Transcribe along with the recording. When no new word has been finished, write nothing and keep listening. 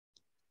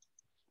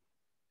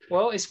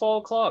Well, it's 4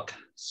 o'clock.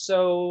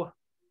 So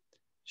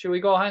should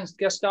we go ahead and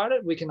get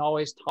started? We can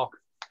always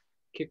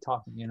keep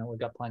talking. We've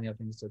got plenty of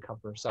things to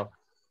cover. So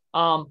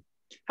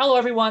hello,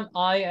 everyone.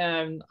 I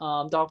am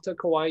Dr.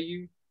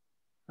 Ka-Wai,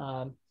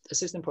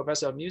 Assistant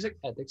Professor of Music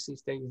at Dixie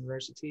State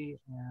University.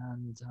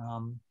 And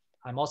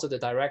I'm also the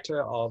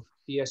director of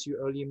DSU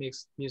Early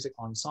Music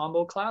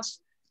Ensemble class.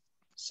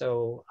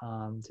 So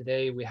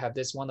today we have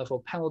this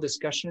wonderful panel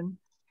discussion.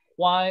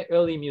 Why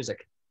early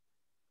music?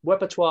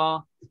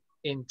 Repertoire,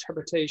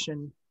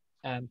 interpretation,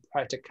 and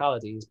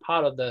practicality is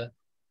part of the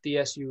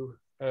DSU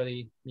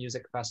Early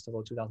Music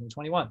Festival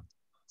 2021.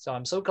 So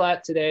I'm so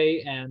glad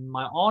today and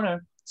my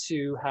honor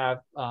to have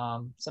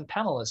some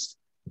panelists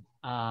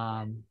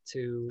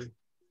to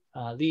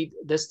lead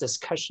this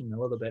discussion a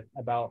little bit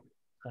about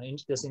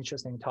this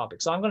interesting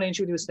topic. So I'm going to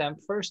introduce them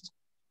first.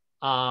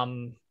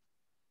 And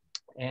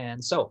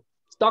so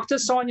Dr.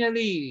 Sonia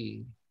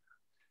Lee.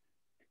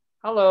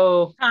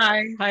 Hello.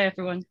 Hi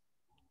everyone.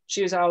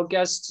 She is our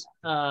guest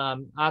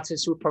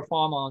artist who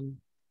performed on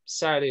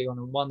Saturday on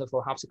a wonderful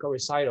harpsichord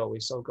recital. We're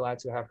so glad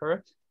to have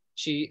her.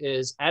 She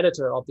is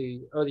editor of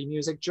the Early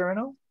Music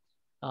Journal,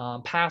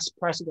 past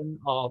president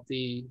of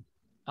the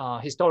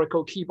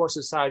Historical Keyboard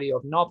Society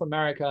of North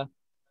America,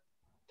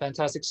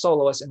 fantastic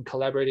soloist and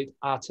collaborated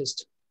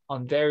artist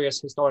on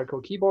various historical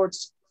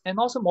keyboards, and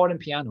also modern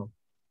piano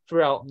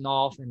throughout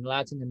North and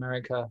Latin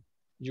America,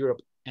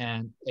 Europe,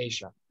 and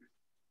Asia.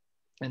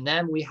 And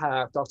then we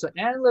have Dr.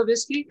 Anne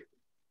Levitsky.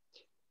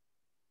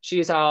 She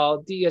is our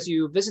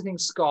DSU Visiting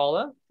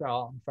Scholar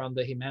from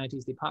the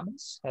Humanities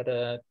Departments, had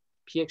a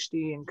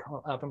PhD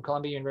from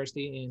Columbia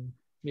University in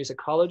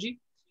musicology,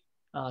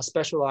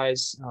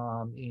 specialized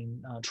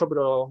in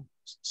troubadour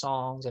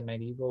songs and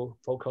medieval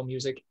vocal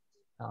music.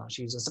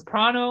 She's a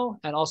soprano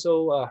and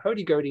also a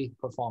hurdy-gurdy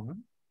performer.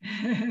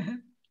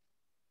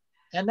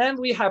 And then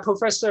we have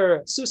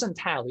Professor Susan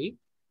Talley.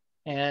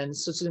 And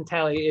Susan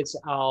Talley is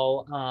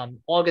our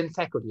organ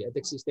faculty at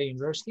Dixie State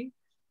University,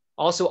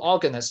 also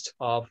organist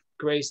of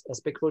Grace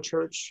Episcopal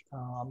Church.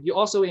 You're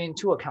also in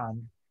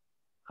Tuacan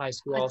High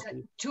School.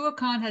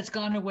 Tuacan has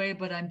gone away,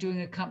 but I'm doing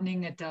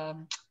accompanying at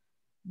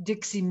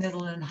Dixie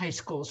Middle and High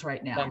Schools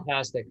right now.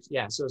 Fantastic.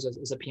 Yeah, so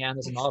as a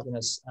pianist and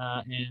organist.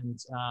 And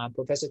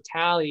Professor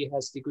Talley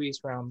has degrees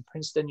from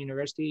Princeton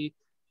University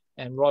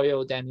and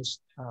Royal Danish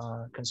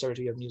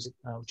Conservatory of Music,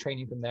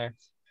 training from there.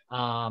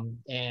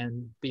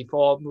 And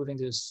before moving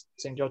to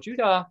St. George,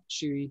 Utah,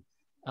 she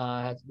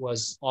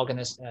was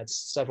organist at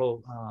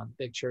several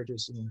big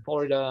churches in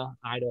Florida,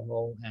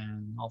 Idaho,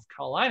 and North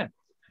Carolina.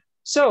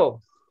 So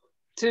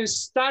to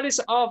start this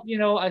off,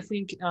 I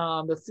think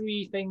the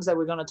three things that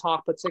we're going to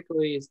talk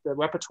particularly is the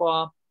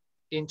repertoire,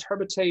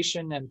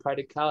 interpretation, and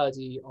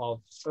practicality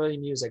of early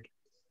music.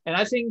 And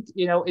I think,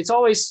 it's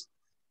always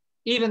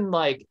even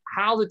like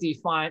how to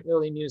define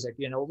early music,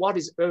 what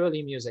is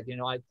early music?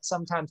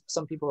 Sometimes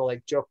some people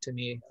like joke to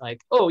me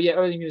like, oh yeah,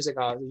 early music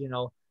are,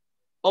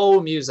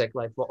 old music,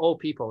 like for old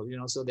people,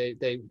 so they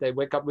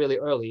wake up really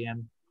early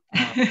and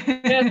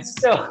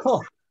so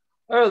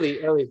early.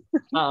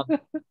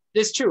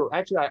 It's true.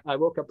 Actually, I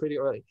woke up pretty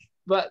early,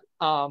 but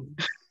I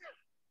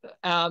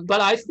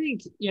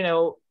think,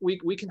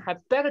 we can have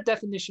better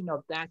definition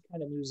of that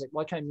kind of music,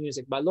 what kind of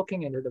music, by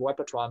looking into the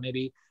repertoire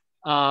maybe.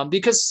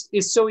 Because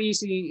it's so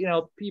easy,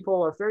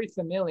 people are very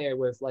familiar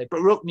with like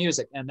Baroque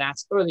music, and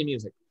that's early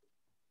music.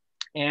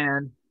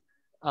 And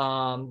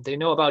they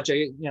know about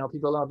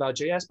people know about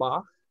J.S.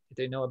 Bach,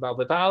 they know about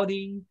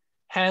Vivaldi,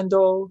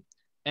 Handel,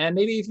 and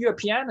maybe if you're a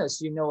pianist,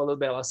 you know a little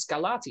bit about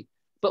Scarlatti.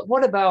 But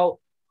what about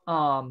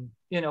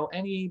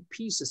any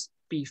pieces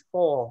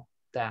before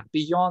that,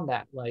 beyond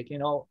that, like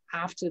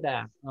after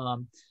that?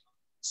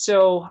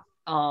 So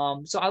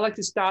I like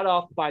to start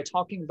off by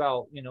talking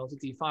about, to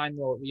define,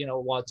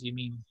 what do you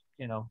mean,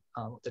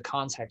 the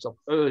context of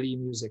early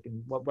music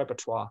and what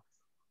repertoire.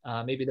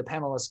 Maybe the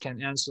panelists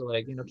can answer,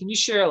 like, can you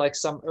share like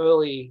some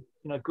early,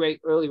 great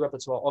early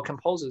repertoire or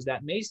composers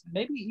that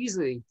maybe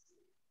easily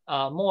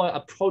more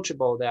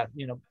approachable that,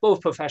 both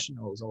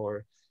professionals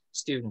or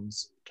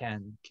students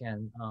can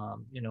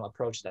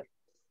approach that.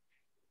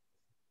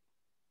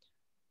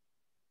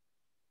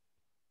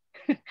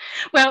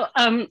 Well,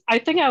 I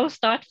think I will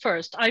start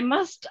first. I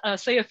must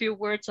say a few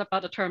words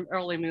about the term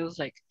early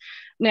music.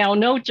 Now,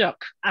 no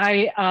joke,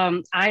 I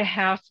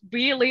have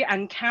really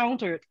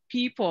encountered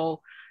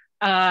people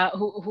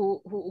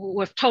who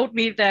have told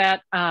me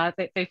that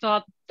they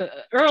thought the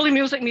early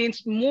music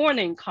means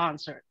morning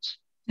concerts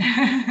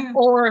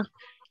or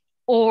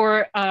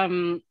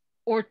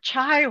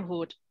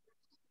childhood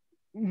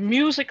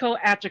musical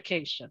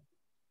education.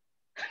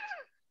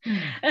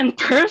 And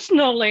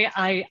personally,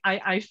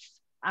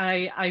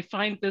 I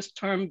find this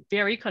term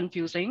very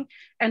confusing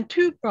and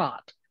too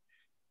broad.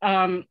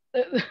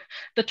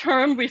 The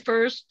term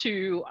refers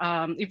to,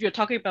 if you're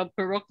talking about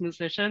Baroque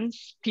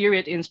musicians,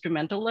 period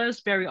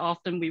instrumentalists, very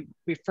often we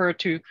refer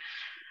to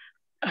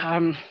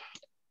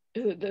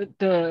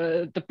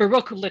the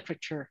Baroque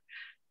literature.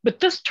 But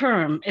this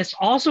term is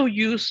also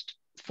used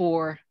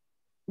for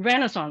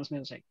Renaissance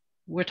music.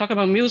 We're talking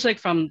about music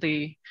from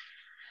the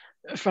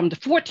from the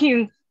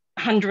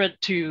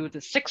 1400 to the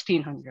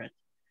 1600.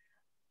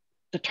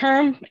 The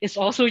term is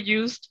also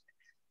used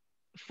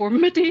for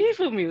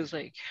medieval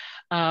music,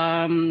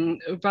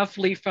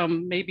 roughly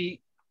from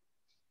maybe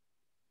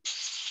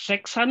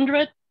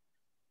 600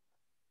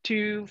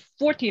 to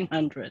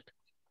 1400.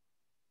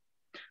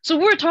 So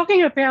we're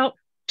talking about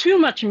too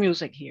much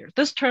music here.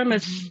 This term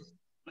is,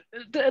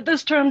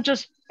 this term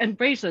just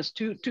embraces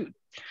too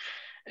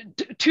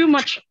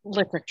much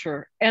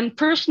literature. And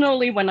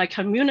personally, when I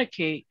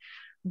communicate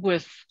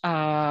with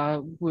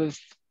both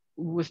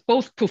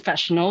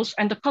professionals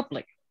and the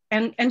public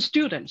and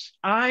students,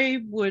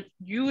 I would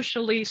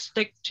usually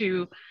stick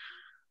to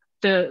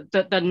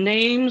the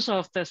names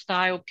of the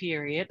style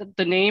period,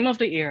 the name of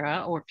the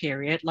era or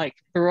period, like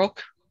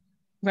Baroque,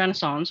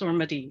 Renaissance, or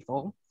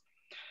medieval.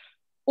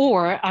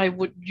 Or I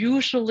would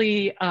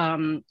usually,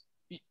 I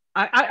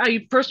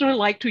personally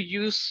like to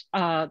use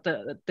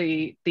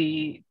the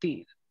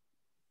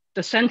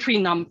century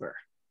number.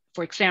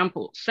 For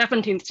example,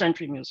 17th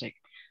century music,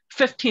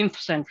 15th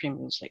century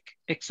music,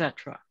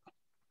 etc.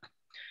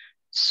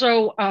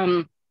 So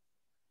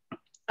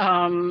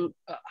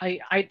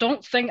I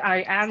don't think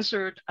I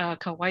answered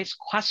Ka-Wai's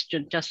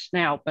question just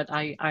now, but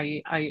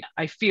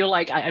I feel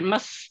like I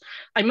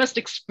must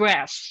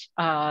express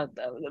the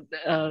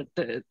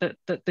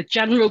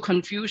general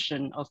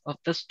confusion of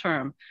this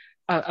term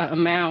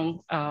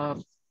among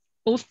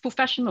both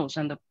professionals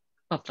and the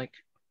public.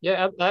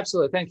 Yeah,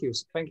 absolutely. Thank you.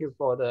 Thank you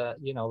for the,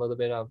 a little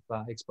bit of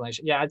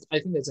explanation. Yeah, I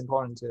think it's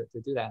important to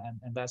do that,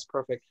 and that's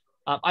perfect.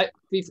 A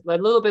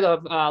little bit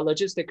of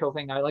logistical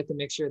thing. I like to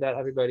make sure that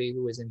everybody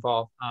who is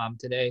involved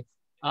today,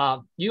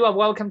 you are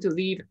welcome to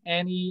leave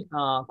any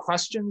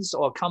questions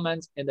or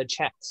comments in the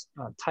chat.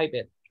 Type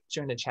it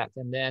during the chat,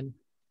 and then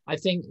I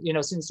think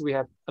since we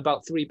have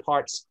about 3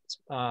 parts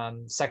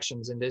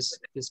sections in this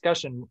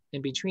discussion,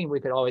 in between we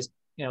could always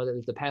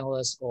the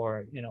panelists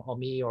or or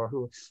me or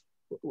who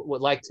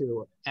would like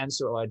to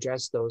answer or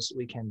address those,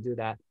 we can do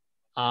that.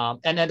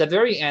 And at the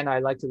very end,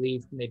 I'd like to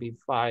leave maybe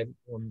 5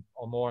 or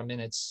more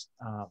minutes,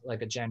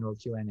 like a general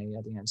Q&A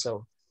at the end.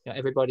 So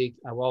everybody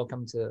are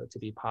welcome to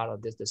be part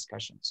of this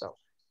discussion. So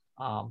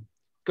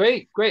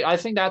great. I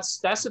think that's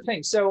the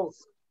thing. So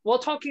while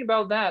talking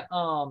about that,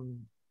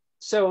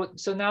 so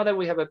now that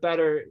we have a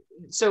better,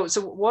 so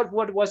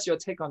what was your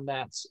take on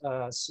that,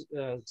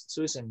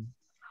 Susan?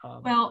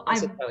 Well,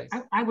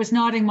 I was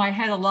nodding my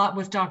head a lot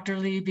with Dr.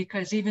 Lee,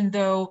 because even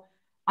though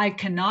I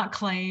cannot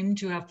claim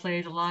to have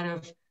played a lot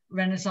of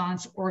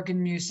Renaissance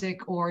organ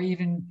music or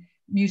even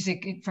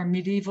music from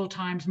medieval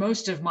times,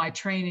 most of my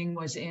training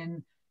was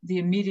in the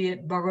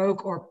immediate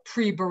Baroque or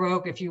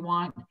pre-Baroque, if you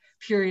want,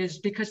 periods,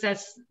 because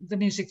that's the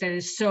music that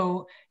is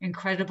so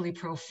incredibly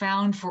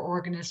profound for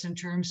organists in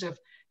terms of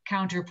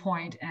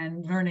counterpoint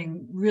and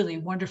learning really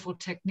wonderful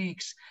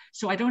techniques.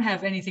 So I don't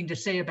have anything to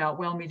say about,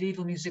 well,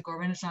 medieval music or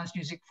Renaissance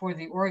music for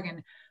the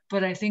organ,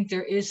 but I think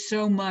there is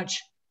so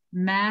much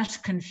mass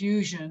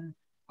confusion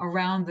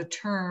around the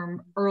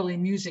term early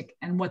music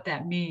and what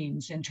that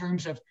means in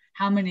terms of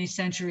how many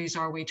centuries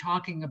are we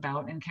talking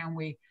about, and can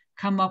we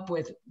come up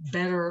with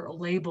better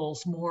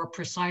labels, more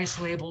precise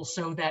labels,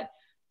 so that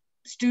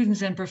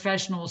students and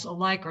professionals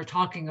alike are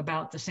talking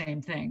about the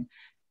same thing.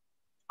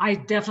 I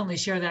definitely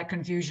share that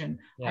confusion.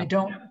 Yeah. I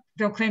don't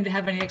claim to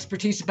have any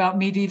expertise about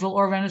medieval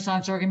or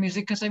Renaissance organ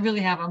music, because I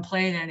really haven't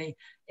played any.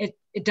 It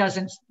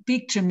doesn't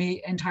speak to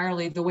me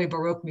entirely the way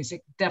Baroque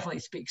music definitely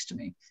speaks to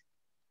me.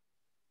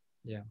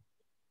 Yeah.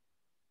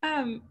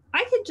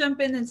 I could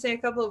jump in and say a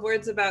couple of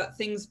words about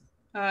things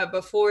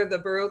before the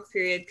Baroque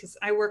period, because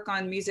I work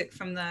on music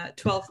from the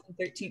 12th and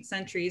 13th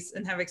centuries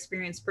and have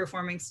experience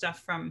performing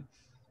stuff from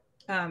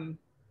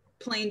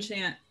plain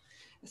chant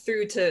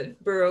through to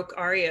Baroque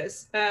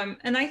arias.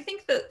 And I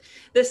think that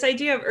this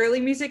idea of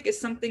early music is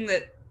something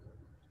that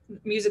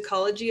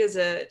musicology as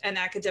an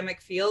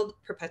academic field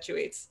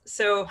perpetuates.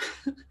 So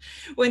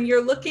when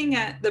you're looking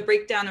at the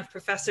breakdown of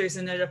professors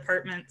in a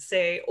department,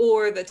 say,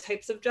 or the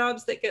types of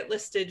jobs that get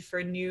listed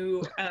for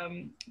new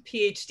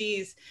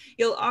PhDs,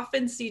 you'll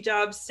often see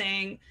jobs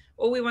saying,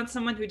 well, we want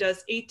someone who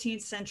does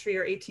 18th century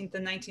or 18th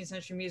and 19th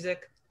century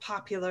music,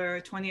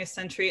 popular 20th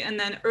century, and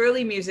then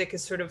early music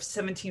is sort of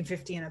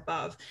 1750 and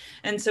above.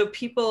 And so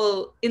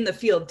people in the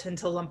field tend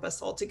to lump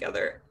us all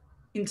together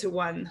into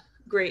one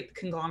great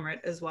conglomerate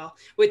as well,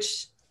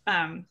 which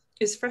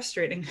is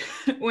frustrating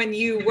when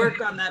you work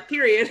on that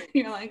period.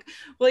 You're like,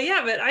 well,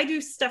 yeah, but I do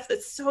stuff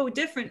that's so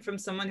different from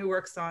someone who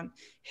works on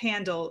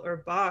Handel or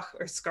Bach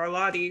or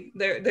Scarlatti.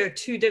 They're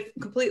two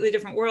completely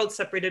different worlds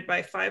separated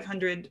by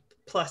 500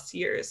 plus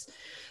years.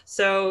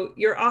 So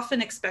you're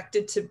often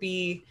expected to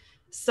be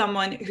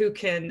someone who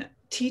can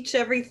teach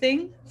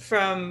everything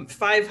from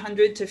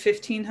 500 to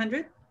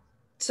 1500,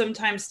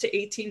 sometimes to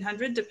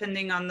 1800,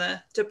 depending on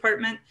the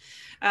department.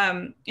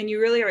 And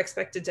you really are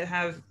expected to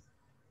have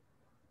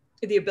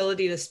the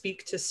ability to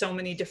speak to so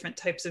many different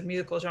types of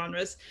musical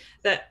genres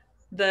that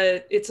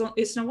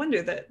it's no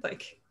wonder that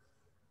like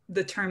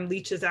the term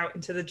leaches out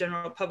into the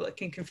general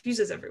public and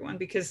confuses everyone,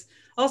 because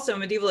also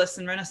medievalists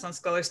and Renaissance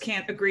scholars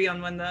can't agree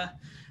on when the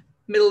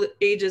Middle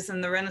Ages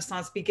and the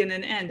Renaissance begin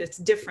and end. It's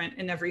different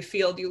in every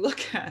field you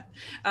look at.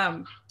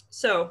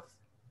 So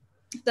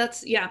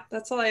that's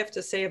all I have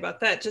to say about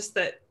that. Just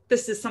that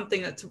this is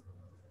something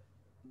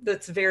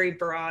that's very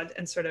broad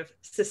and sort of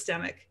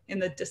systemic in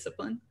the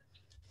discipline.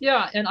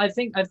 Yeah, and I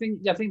think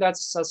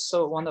that's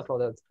so wonderful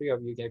that three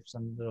of you gave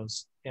some little,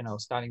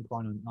 starting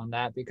point on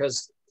that,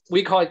 because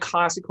we call it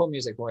classical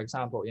music, for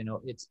example.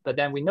 But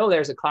then we know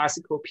there's a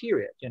classical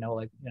period.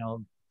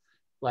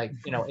 Like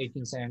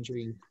 18th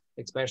century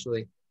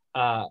especially.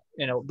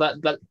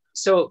 But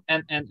so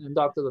and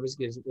Dr.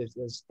 Levitsky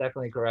is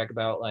definitely correct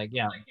about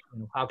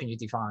how can you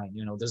define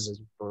this is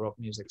Baroque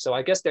music. So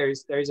I guess there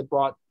is a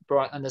broad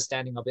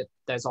understanding of it.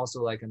 There's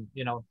also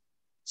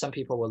some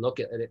people will look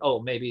at it,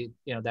 maybe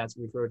that's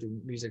referred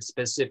to music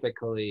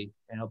specifically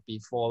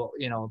before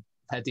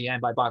at the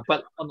end by Bach.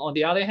 But on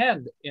the other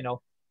hand,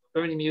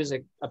 early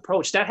music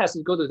approach that has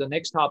to go to the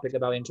next topic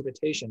about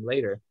interpretation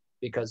later,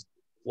 because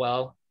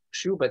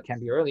Schubert can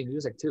be early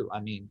music too. I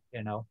mean,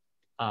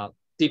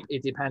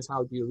 it depends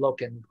how you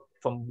look and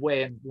from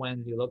when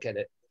you look at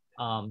it.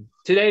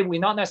 Today we're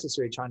not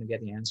necessarily trying to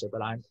get the answer,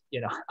 but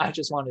I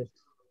just want to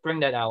bring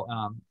that out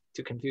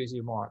to confuse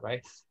you more,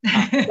 right?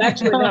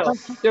 Actually, no.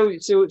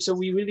 So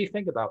we really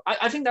think about.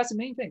 I think that's the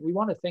main thing. We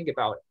want to think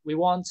about it. We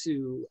want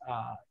to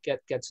get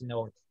to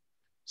know it.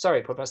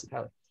 Sorry, Professor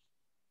Talley.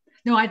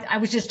 No, I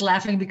was just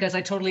laughing because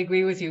I totally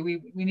agree with you.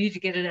 We need to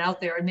get it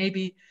out there, and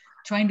maybe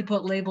trying to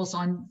put labels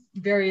on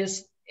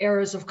various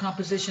eras of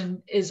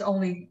composition is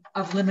only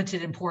of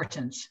limited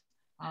importance.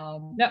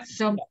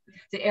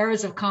 The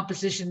eras of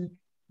composition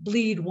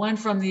bleed one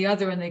from the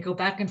other, and they go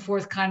back and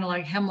forth, kind of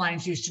like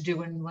hemlines used to do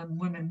when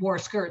women wore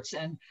skirts.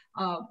 And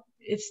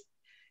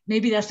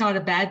maybe that's not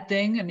a bad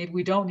thing, and maybe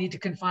we don't need to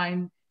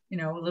confine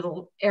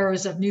little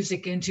eras of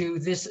music into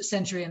this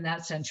century and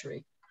that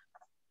century.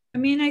 I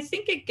mean, I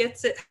think it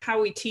gets at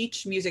how we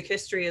teach music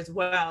history as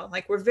well.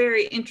 Like, we're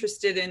very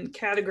interested in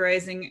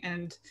categorizing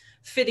and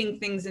fitting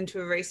things into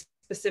a very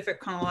specific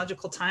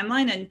chronological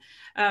timeline.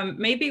 And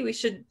maybe we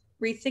should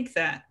rethink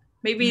that.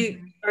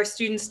 Maybe our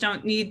students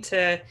don't need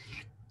to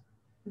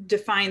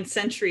define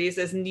centuries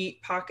as neat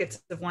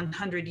pockets of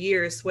 100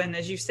 years when,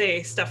 as you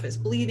say, stuff is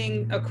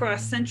bleeding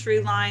across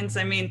century lines.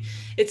 I mean,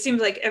 it seems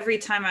like every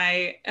time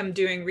I am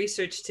doing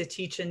research to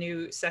teach a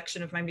new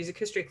section of my music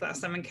history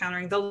class, I'm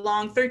encountering the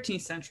long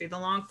 13th century, the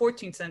long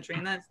 14th century.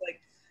 And that's like,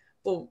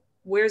 well,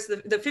 where's the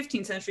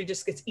 15th century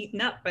just gets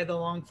eaten up by the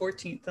long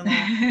 14th.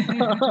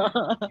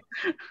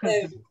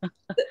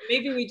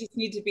 Maybe we just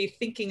need to be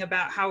thinking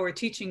about how we're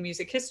teaching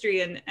music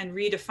history and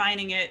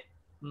redefining it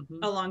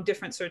along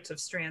different sorts of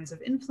strands of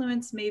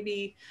influence,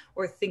 maybe,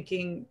 or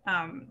thinking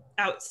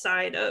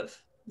outside of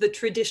the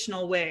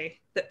traditional way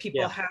that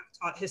people have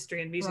taught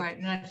history and music. Right,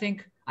 and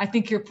I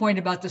think your point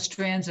about the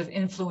strands of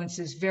influence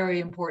is very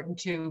important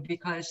too,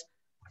 because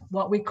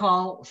what we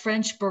call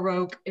French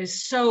Baroque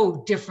is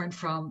so different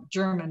from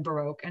German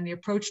Baroque, and the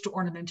approach to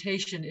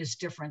ornamentation is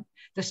different.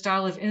 The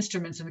style of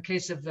instruments in the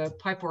case of the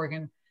pipe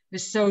organ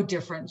is so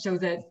different, so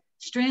that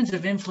strands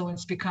of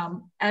influence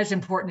become as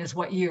important as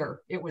what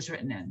year it was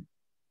written in.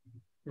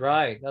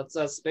 Right.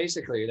 That's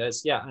basically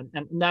that's and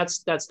that's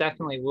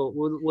definitely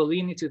we'll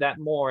lean into that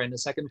more in the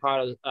second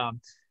part of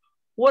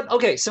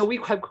Okay, so we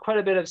have quite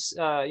a bit of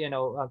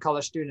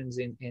college students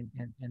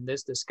in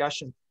this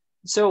discussion.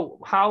 So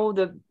how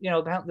the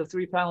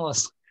three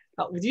panelists,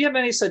 do you have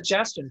any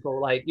suggestion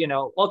for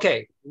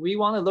okay, we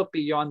want to look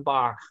beyond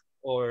Bach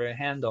or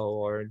Handel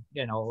or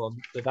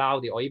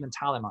Vivaldi or even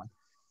Telemann.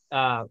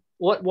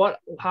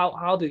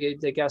 How do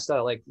they guess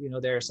that?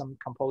 There are some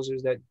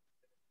composers that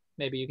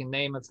maybe you can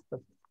name a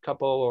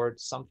couple or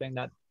something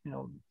that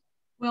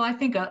Well, I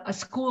think a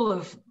school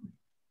of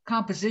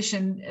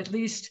composition, at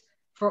least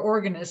for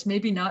organists,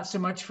 maybe not so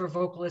much for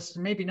vocalists,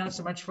 maybe not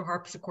so much for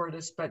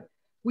harpsichordists, but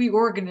we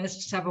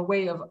organists have a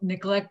way of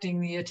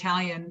neglecting the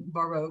Italian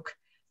Baroque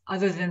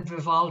other than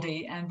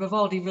Vivaldi. And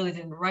Vivaldi really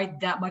didn't write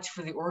that much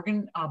for the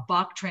organ.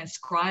 Bach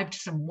transcribed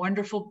some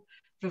wonderful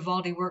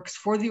Vivaldi works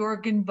for the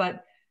organ,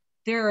 but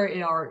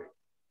there are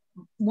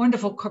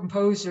wonderful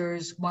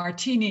composers,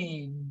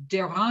 Martini,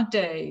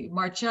 Durante,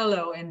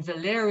 Marcello, and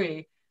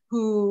Valeri,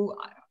 who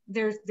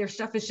their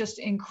stuff is just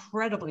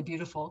incredibly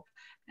beautiful,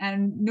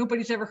 and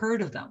nobody's ever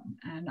heard of them.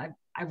 And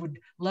I would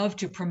love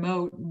to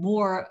promote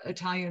more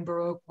Italian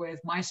Baroque with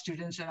my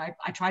students, and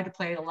I try to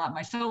play it a lot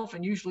myself,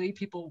 and usually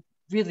people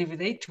really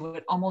relate to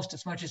it almost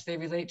as much as they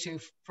relate to,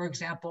 for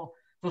example,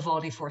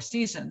 Vivaldi Four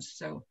Seasons.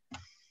 So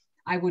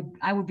I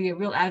would be a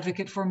real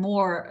advocate for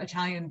more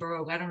Italian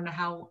Baroque. I don't know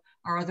how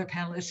our other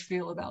panelists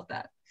feel about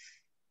that.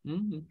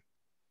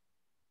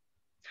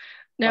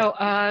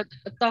 Now,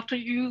 Dr.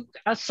 Yu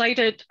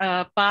cited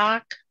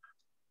Bach,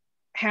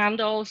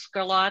 Handel,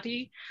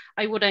 Scarlatti.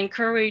 I would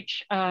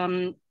encourage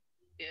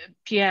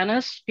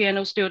piano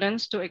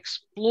students to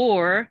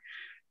explore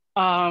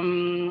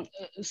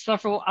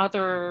several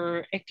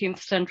other 18th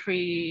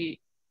century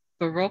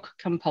Baroque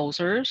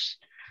composers.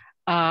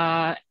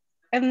 And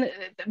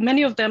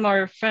many of them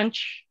are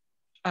French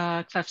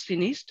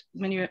clavecinistes.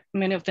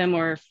 Many of them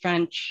are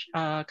French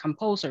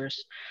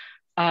composers.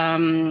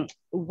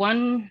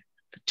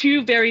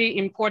 Two very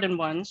important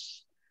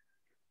ones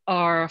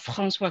are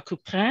François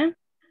Couperin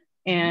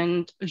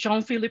and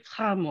Jean-Philippe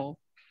Rameau.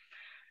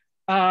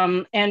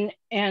 And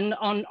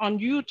on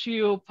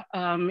YouTube,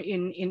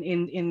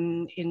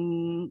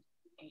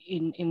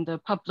 in the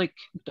public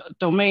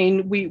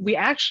domain, we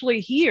actually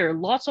hear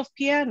lots of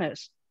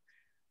pianists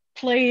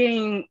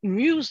playing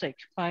music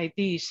by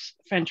these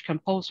French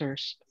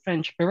composers,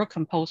 French Baroque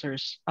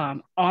composers,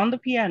 on the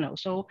piano.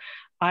 So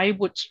I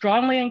would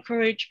strongly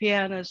encourage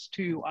pianists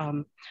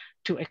to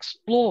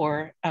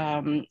explore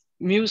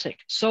music,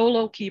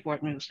 solo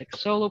keyboard music,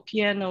 solo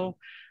piano,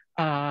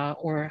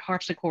 or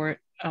harpsichord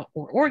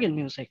or organ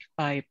music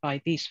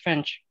by these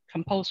French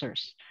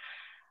composers.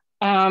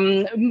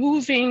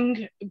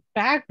 Moving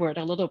backward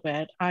a little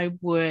bit, I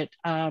would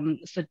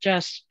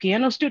suggest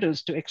piano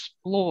students to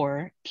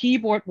explore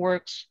keyboard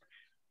works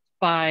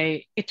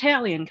by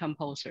Italian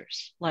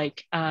composers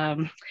like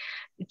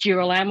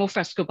Girolamo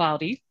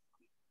Frescobaldi,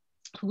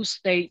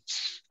 whose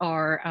dates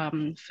are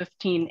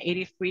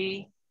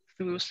 1583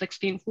 through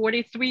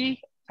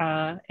 1643,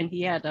 and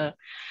he had a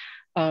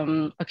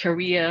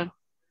career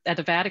at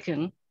the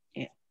Vatican.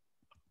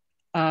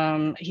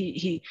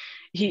 He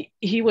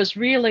was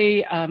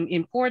really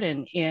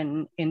important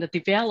in the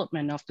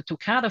development of the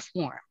toccata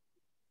form.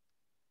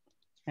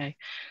 Okay,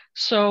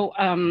 so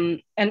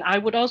and I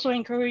would also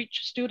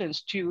encourage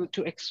students to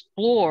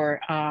explore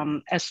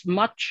as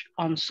much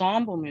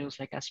ensemble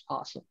music as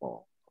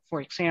possible. For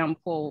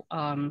example,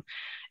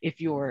 if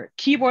you're a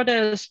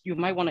keyboardist, you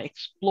might want to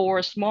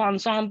explore small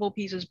ensemble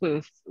pieces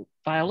with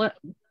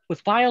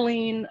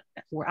violin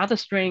or other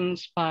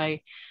strings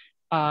by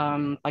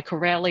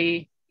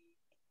Corelli,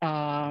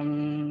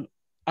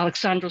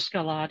 Alessandro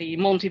Scarlatti,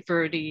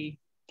 Monteverdi,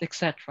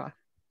 etc.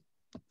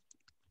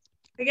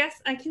 I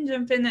guess I can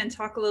jump in and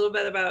talk a little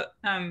bit about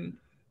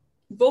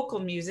vocal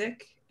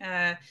music.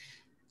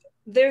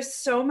 There's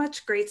so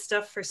much great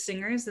stuff for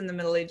singers in the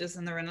Middle Ages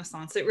and the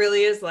Renaissance. It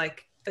really is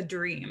like a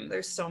dream.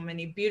 There's so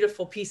many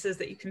beautiful pieces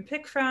that you can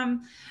pick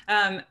from,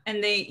 and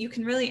you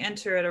can really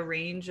enter at a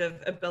range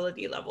of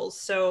ability levels.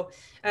 So,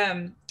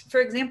 for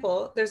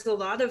example, there's a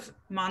lot of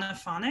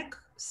monophonic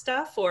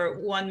stuff or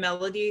one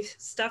melody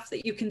stuff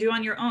that you can do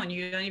on your own.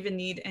 You don't even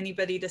need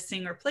anybody to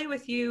sing or play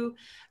with you.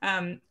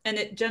 And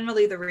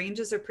generally the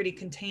ranges are pretty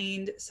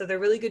contained. So they're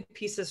really good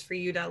pieces for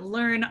you to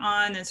learn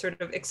on and sort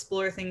of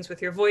explore things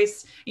with your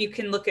voice. You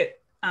can look at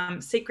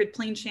sacred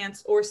plain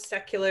chants or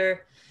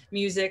secular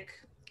music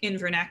in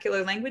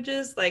vernacular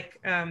languages, like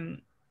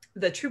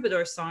the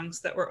troubadour songs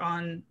that were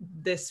on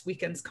this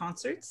weekend's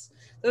concerts.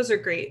 Those are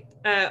great.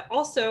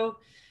 Also,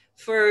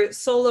 for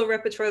solo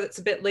repertoire that's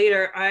a bit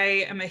later,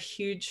 I am a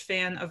huge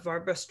fan of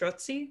Barbara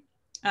Strozzi.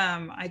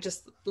 I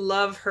just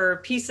love her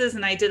pieces,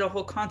 and I did a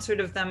whole concert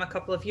of them a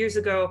couple of years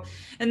ago.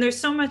 And there's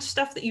so much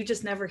stuff that you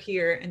just never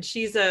hear. And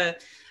she's a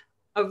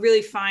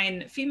really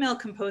fine female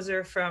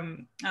composer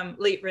from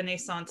late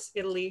Renaissance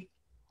Italy,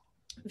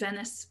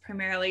 Venice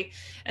primarily.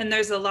 And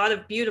there's a lot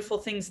of beautiful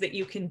things that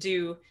you can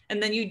do.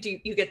 And then you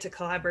get to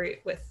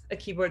collaborate with a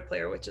keyboard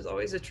player, which is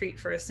always a treat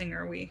for a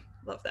singer. We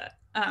love that.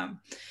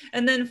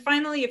 And then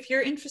finally, if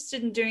you're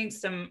interested in doing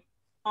some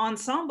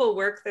ensemble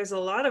work, there's a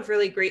lot of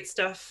really great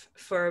stuff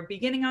for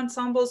beginning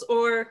ensembles,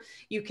 or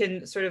you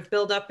can sort of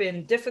build up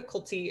in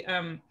difficulty.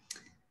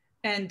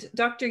 And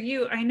Dr.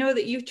 Yu, I know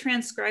that you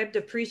transcribed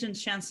a Parisian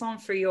chanson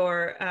for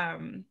your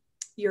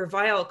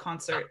viol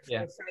concert,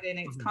 for Friday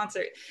night's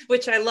concert,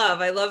 which I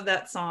love. I love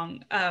that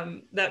song,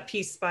 that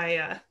piece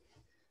by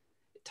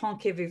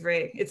Tant que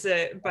vivre. It's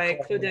by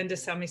Claudine de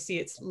Saint-Messy.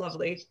 It's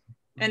lovely.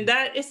 And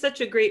that is such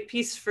a great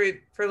piece for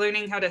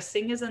learning how to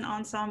sing as an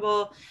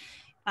ensemble.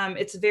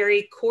 It's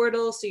very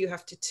chordal, so you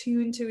have to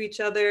tune to each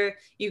other.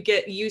 You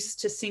get used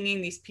to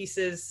singing these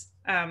pieces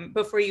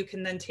before you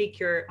can then take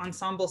your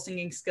ensemble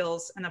singing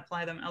skills and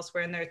apply them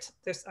elsewhere. And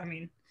there's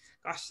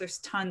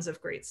tons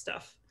of great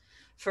stuff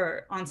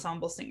for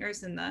ensemble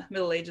singers in the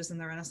Middle Ages and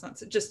the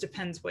Renaissance. It just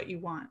depends what you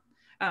want.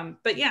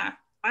 But yeah,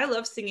 I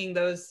love singing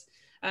those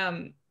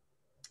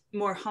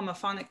more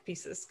homophonic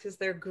pieces because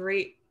they're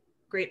great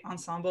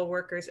ensemble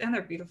workers, and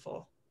they're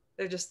beautiful.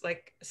 They're just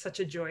like such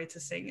a joy to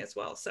sing as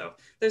well. So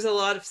there's a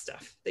lot of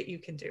stuff that you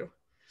can do.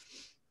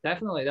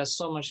 Definitely, that's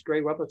so much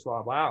great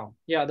repertoire. Wow.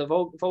 Yeah, the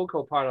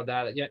vocal part of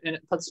that, yeah, and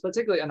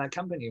particularly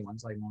unaccompanied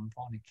ones like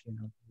monophonic,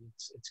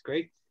 it's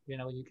great.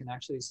 You can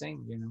actually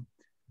sing,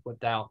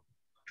 without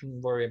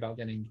worry about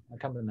getting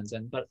accompaniments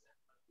in. But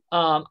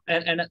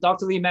and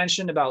Dr. Lee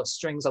mentioned about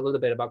strings a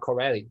little bit about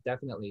Corelli.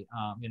 Definitely,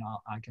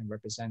 I can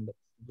represent a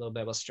little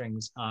bit about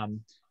strings.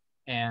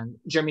 And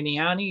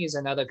Germiniani is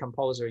another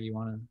composer you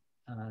want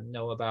to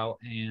know about.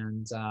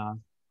 And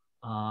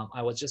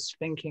I was just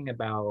thinking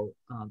about,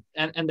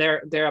 and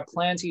there are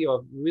plenty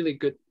of really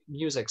good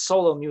music,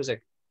 solo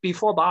music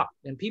before Bach.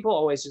 And people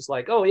always just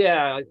like, oh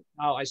yeah,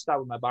 I start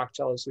with my Bach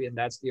cello suite and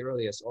that's the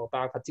earliest, or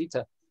Bach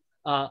partita.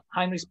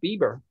 Heinrich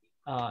Bieber,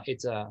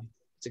 it's a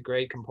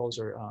great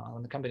composer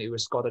on the company. It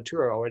was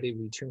Scottatura already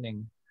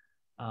retuning,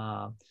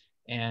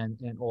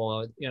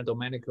 or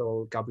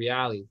Domenico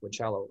Gabrielli for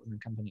cello in the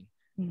company.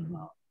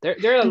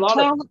 There are a lot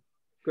of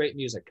great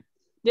music.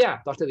 Yeah,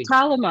 Dr. Lee.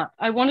 Telemann.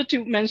 I wanted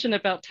to mention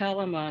about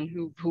Telemann,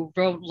 who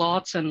wrote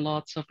lots and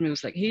lots of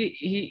music.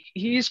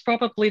 He's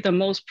probably the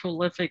most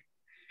prolific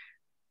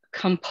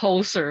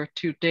composer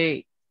to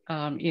date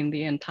in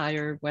the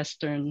entire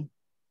Western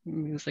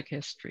music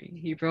history.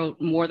 He wrote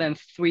more than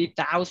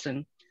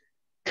 3,000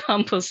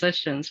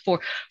 compositions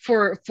for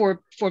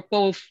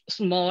both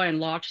small and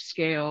large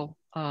scale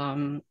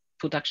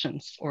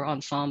productions or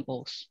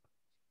ensembles.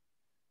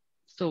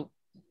 So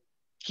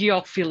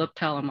Georg Philipp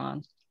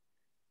Telemann.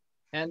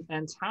 And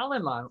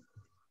Telemann,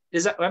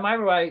 am I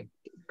right?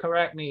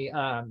 Correct me.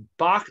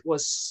 Bach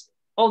was,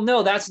 oh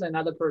no, that's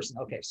another person.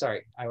 Okay,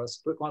 sorry. I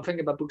was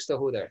thinking about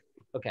Buxtehude.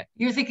 Okay.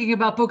 You're thinking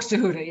about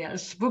Buxtehude,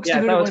 yes.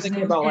 Buxtehude was an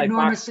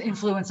enormous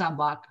influence on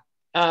Bach.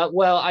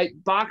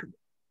 Bach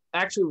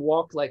actually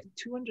walked like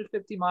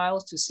 250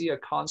 miles to see a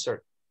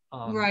concert.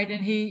 Right,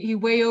 and he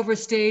way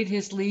overstayed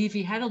his leave.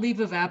 He had a leave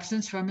of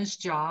absence from his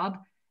job,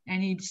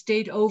 and he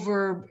stayed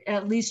over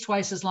at least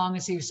twice as long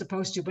as he was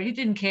supposed to, but he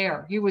didn't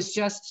care. He was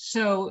just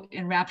so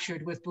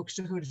enraptured with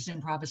Buxtehude's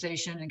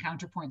improvisation and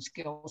counterpoint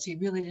skills. He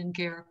really didn't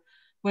care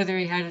whether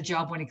he had a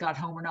job when he got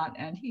home or not,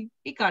 and he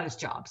got his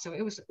job, so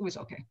it was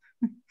okay.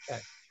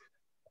 Okay.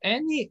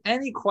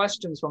 Any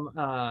questions from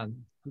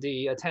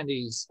the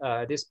attendees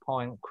at this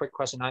point? Quick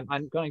question.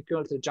 I'm going to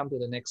go to jump to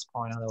the next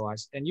point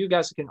otherwise, and you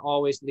guys can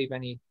always leave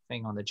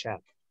anything on the chat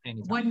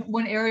anytime.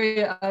 One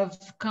area of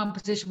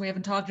composition we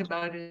haven't talked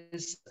about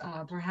is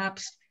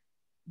perhaps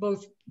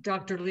both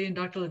Dr. Lee and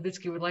Dr.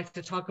 Levitsky would like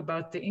to talk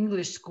about the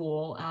English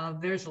school.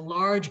 There's a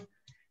large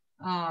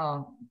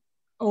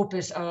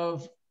opus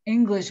of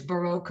English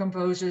Baroque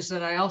composers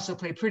that I also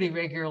play pretty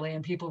regularly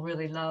and people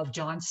really love.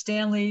 John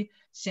Stanley,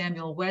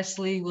 Samuel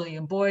Wesley,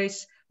 William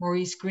Boyce,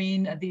 Maurice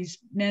Green. These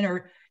men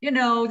are,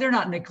 they're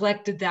not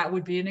neglected. That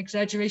would be an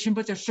exaggeration,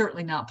 but they're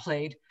certainly not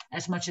played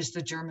as much as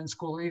the German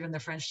school or even the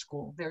French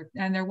school.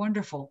 They're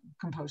wonderful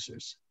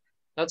composers.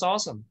 That's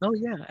awesome. Oh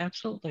yeah,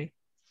 absolutely.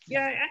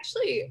 Yeah,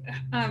 actually,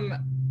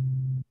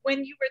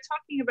 when you were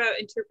talking about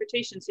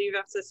interpretation, so you've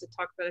asked us to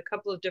talk about a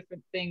couple of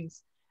different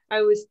things.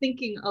 I was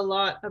thinking a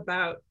lot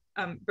about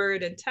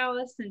Byrd and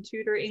Tallis in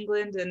Tudor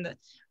England, and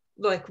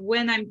like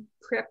when I'm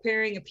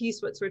preparing a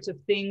piece, what sorts of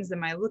things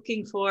am I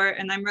looking for?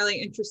 And I'm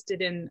really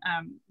interested in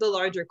the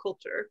larger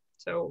culture.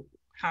 So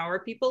how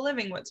are people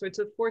living? What sorts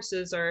of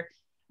forces are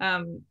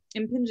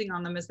impinging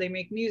on them as they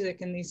make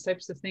music and these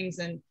types of things?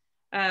 And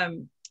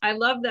I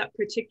love that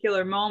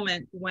particular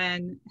moment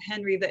when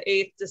Henry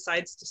VIII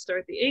decides to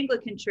start the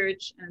Anglican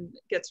Church and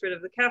gets rid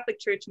of the Catholic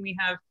Church, and we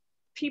have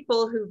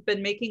people who've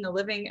been making a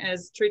living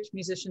as church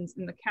musicians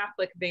in the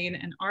Catholic vein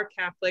and are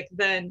Catholic,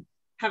 then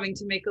having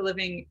to make a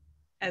living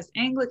as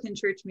Anglican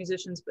church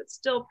musicians, but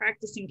still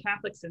practicing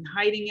Catholics and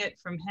hiding it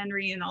from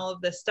Henry and all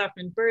of this stuff.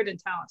 And Byrd and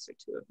Tallis are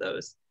two of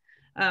those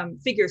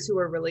figures who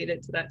are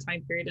related to that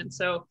time period. And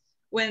so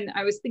when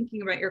I was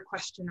thinking about your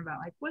question about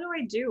like, what do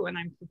I do when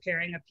I'm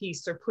preparing a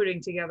piece or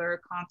putting together a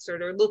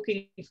concert or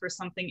looking for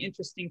something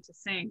interesting to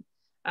sing,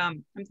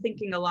 I'm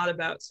thinking a lot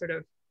about sort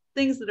of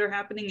things that are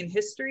happening in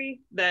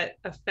history that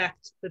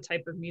affect the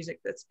type of music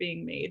that's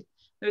being made.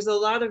 There's a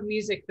lot of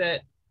music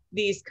that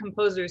these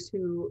composers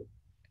who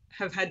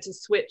have had to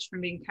switch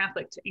from being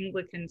Catholic to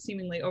Anglican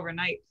seemingly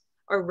overnight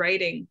are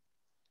writing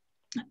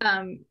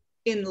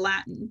in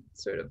Latin,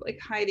 sort of like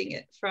hiding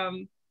it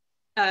from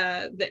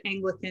the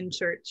Anglican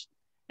Church.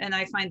 And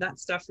I find that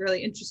stuff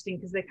really interesting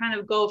because they kind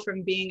of go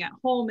from being at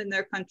home in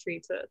their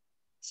country to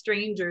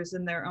strangers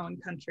in their own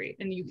country.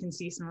 And you can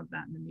see some of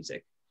that in the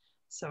music.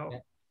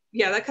 So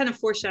yeah, that kind of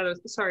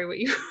foreshadows, sorry, what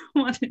you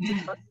wanted to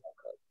talk about.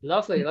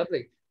 Lovely,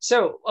 lovely.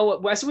 So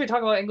as we were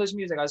talking about English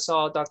music, I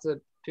saw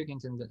Dr.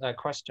 Pilkington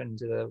question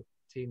to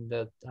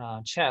the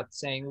chat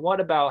saying,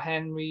 what about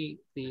Henry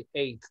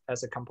VIII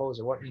as a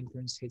composer? What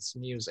influenced his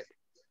music?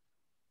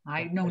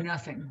 I know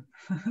nothing.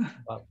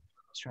 Well,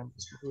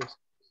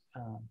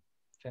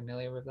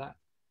 familiar with that?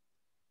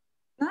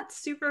 Not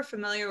super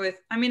familiar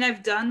with, I mean,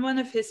 I've done one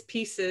of his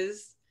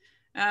pieces.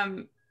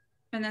 And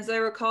as I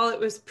recall, it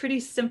was pretty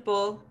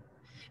simple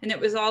and it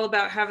was all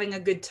about having a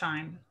good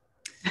time.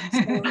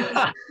 So,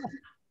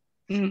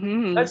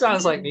 that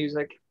sounds like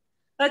music.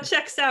 That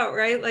checks out,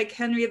 right? Like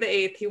Henry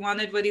VIII, he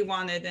wanted what he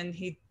wanted and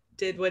he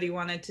did what he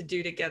wanted to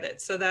do to get it.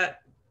 So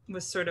that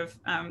was sort of,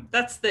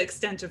 that's the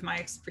extent of my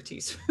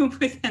expertise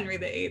with Henry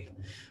VIII.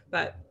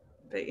 But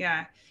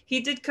yeah,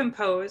 he did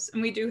compose,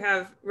 and we do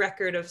have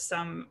record of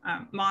some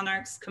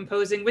monarchs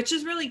composing, which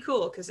is really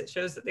cool because it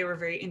shows that they were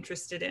very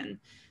interested in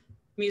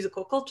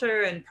musical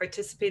culture and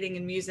participating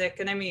in music.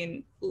 And I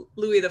mean,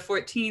 Louis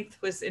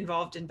XIV was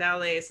involved in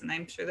ballets, and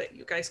I'm sure that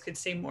you guys could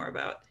say more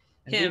about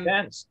him.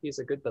 He's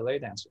a good ballet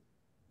dancer.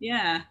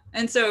 Yeah,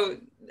 and so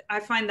I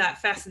find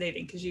that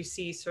fascinating because you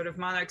see sort of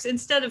monarchs,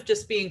 instead of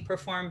just being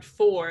performed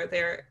for,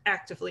 they're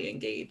actively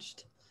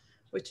engaged,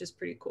 which is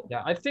pretty cool.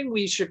 Yeah, I think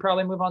we should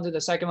probably move on to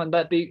the second one.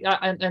 But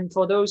and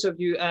for those of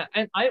you,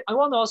 and I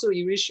want to also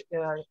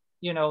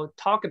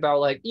talk about,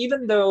 like,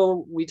 even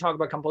though we talk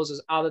about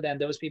composers other than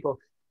those people,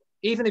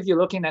 even if you're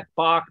looking at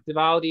Bach,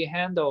 Vivaldi,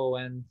 Handel,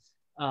 and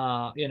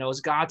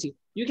Sgatti,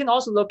 you can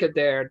also look at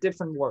their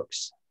different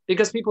works,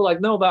 because people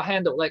like know about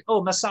Handel, like,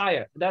 oh,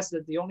 Messiah, that's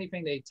the only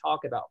thing they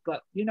talk about.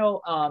 But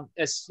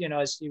as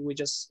we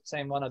just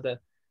saying, one of the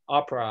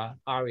opera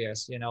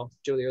arias,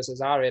 Julius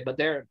Caesar, but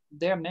there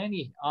are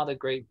many other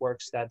great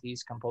works that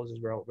these composers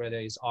wrote, whether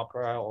it's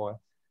opera or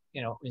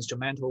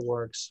instrumental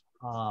works,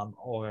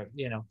 or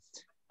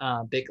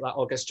big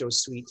orchestral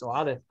suites or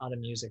other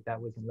music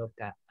that we can look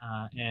at,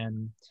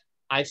 and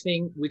I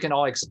think we can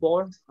all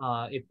explore.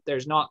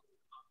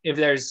 If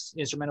there's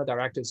instrumental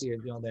directives here,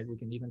 that we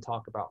can even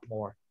talk about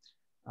more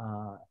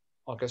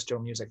orchestral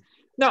music.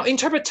 Now,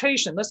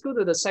 interpretation. Let's go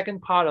to the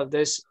second part of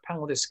this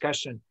panel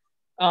discussion.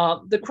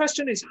 The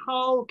question is,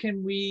 how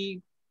can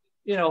we,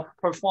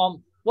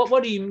 perform?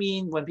 What do you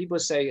mean when people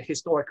say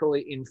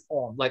historically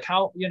informed? Like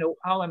how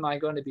am I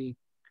going to be?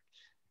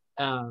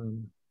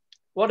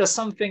 What are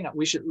something that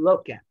we should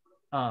look at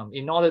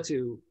in order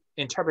to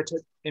interpret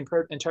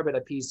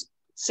a piece,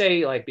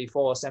 say like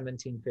before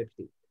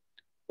 1750?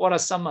 What are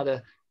some of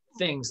the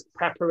things,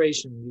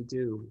 preparation you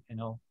do,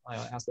 I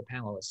ask the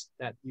panelists,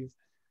 that you've,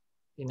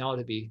 in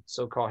order to be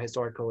so-called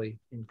historically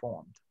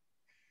informed?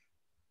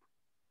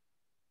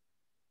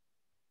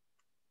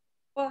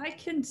 Well, I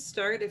can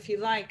start if you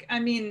like. I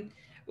mean,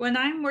 when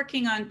I'm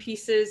working on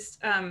pieces,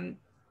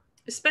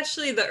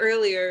 especially the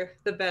earlier,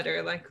 the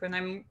better. Like when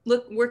I'm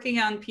working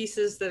on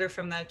pieces that are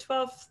from the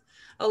 12th,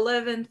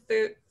 11th,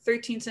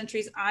 13th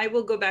centuries, I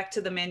will go back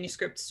to the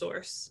manuscript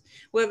source,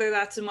 whether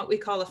that's in what we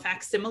call a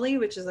facsimile,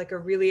 which is like a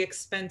really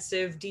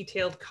expensive,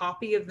 detailed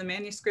copy of the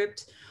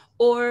manuscript,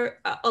 or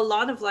a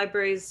lot of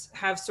libraries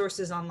have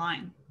sources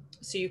online.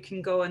 So you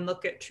can go and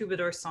look at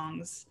troubadour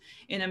songs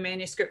in a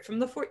manuscript from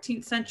the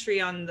 14th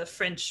century on the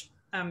French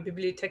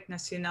Bibliothèque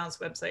Nationale's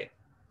website,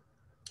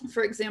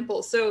 for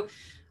example. So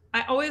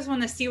I always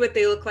want to see what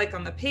they look like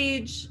on the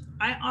page.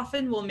 I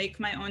often will make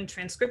my own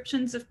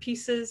transcriptions of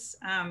pieces.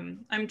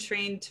 I'm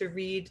trained to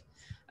read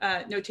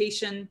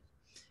notation,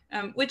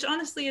 which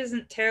honestly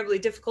isn't terribly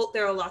difficult.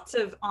 There are lots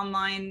of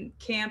online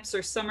camps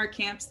or summer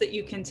camps that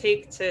you can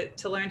take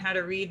to learn how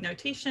to read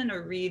notation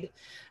or read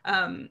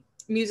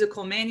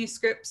musical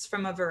manuscripts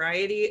from a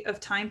variety of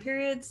time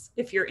periods.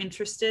 If you're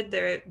interested,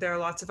 there are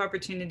lots of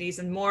opportunities,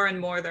 and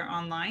more they're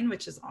online,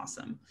 which is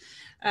awesome.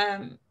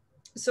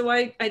 So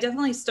I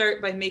definitely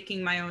start by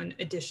making my own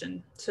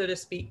edition, so to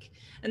speak.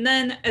 And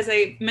then, as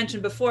I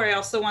mentioned before, I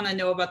also want to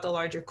know about the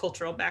larger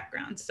cultural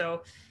background.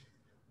 So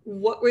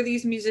what were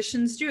these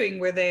musicians doing?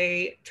 Were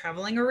they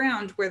traveling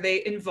around? Were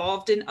they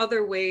involved in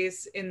other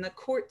ways in the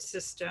court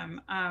system?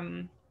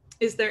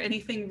 Is there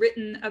anything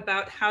written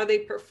about how they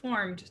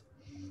performed?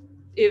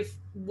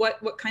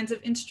 What kinds of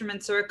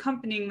instruments are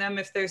accompanying them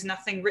if there's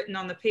nothing written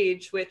on the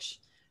page, which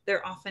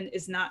there often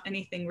is not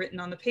anything written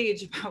on the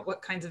page about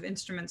what kinds of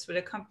instruments would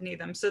accompany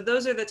them. So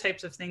those are the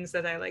types of things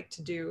that I like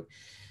to do.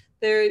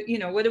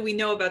 What do we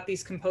know about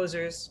these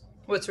composers?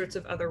 What sorts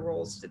of other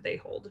roles did they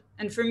hold?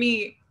 And for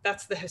me,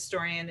 that's the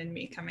historian in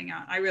me coming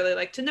out. I really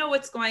like to know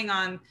what's going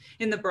on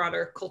in the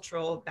broader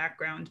cultural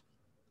background,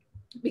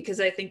 because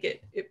I think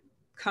it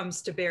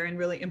comes to bear in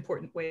really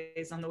important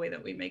ways on the way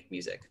that we make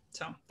music.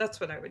 So that's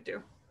what I would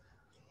do.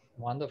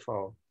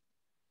 Wonderful.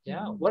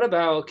 Yeah. What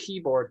about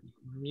keyboard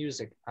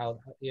music? How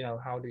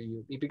do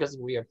you, because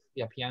we are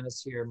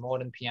pianists here,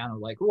 modern piano,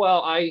 like,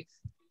 well, we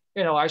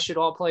should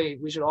all play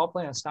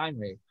on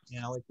Steinway.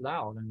 It's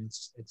loud and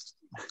it's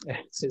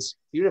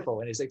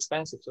beautiful and it's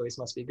expensive, so it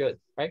must be good,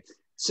 right?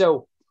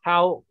 So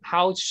how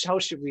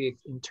should we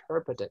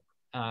interpret it?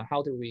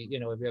 How do we,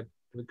 if we have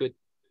a good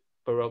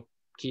Baroque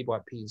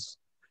keyboard piece,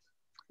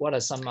 what are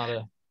some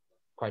other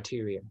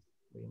criteria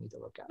we need to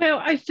look at?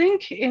 Well, I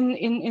think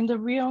in the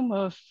realm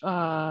of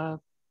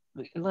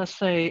let's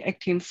say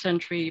 18th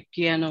century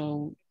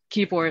piano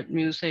keyboard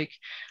music,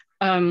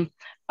 I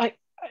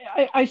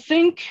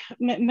think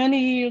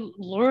many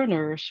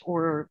learners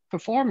or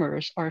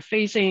performers are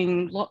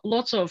facing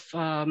lots of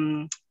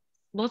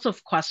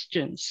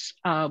questions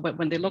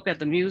when they look at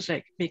the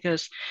music,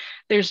 because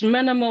there's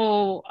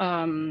minimal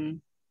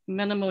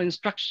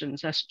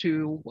instructions as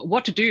to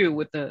what to do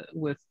with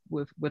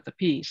the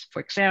piece.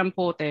 For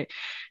example,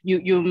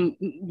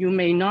 you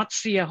may not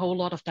see a whole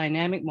lot of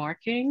dynamic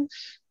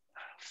markings,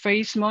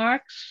 phrase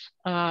marks.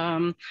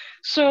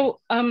 So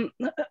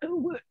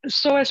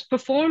as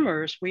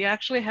performers, we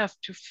actually have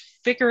to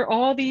figure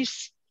all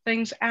these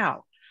things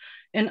out.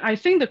 And I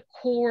think the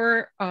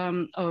core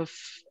of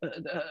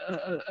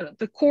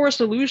the core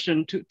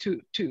solution to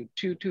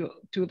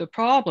the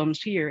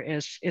problems here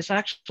is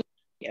actually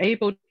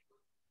able to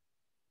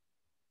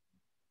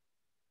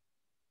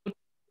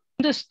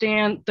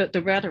understand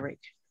the rhetoric,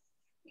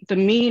 the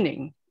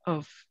meaning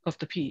of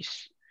the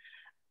piece,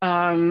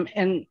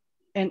 and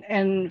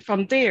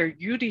from there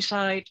you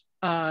decide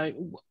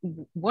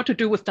what to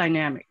do with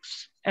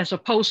dynamics, as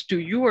opposed to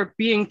you are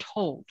being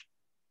told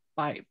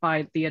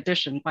by the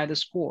addition, by the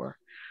score,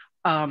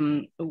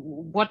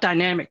 what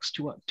dynamics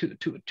to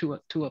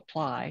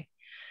apply.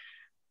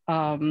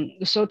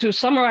 So to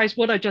summarize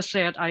what I just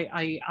said,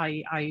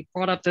 I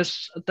brought up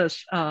this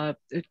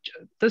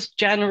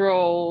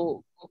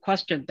general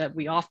question that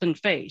we often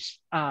face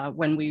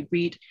when we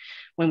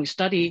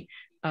study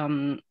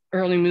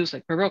early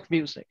music, Baroque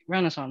music,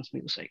 Renaissance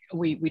music.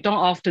 We don't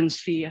often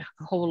see a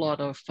whole lot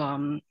of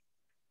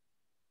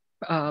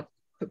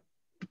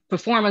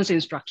performance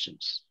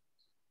instructions.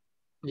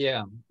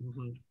 Yeah,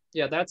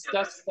 yeah, that's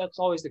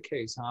always the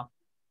case, huh?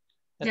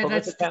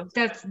 Yeah,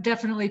 that's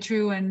definitely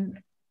true. And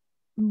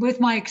with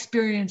my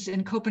experience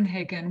in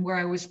Copenhagen, where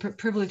I was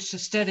privileged to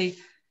study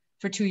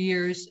for 2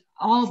 years,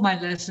 all of my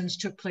lessons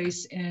took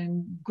place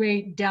in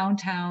great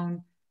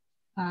downtown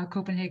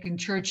Copenhagen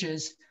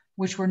churches,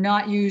 which were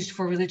not used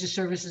for religious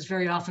services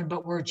very often,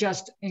 but were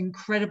just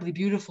incredibly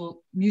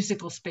beautiful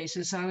musical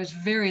spaces. So I was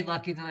very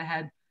lucky that I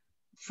had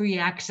free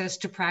access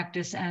to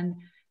practice, and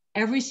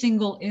every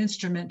single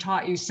instrument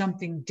taught you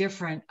something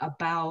different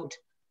about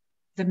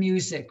the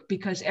music,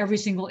 because every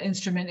single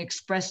instrument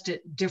expressed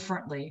it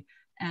differently.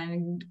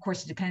 And of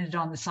course, it depended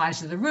on the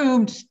size of the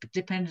room,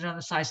 depended on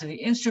the size of the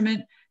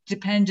instrument,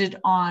 depended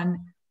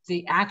on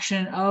the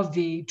action of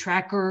the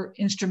tracker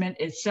instrument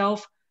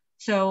itself.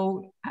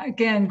 So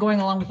again, going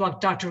along with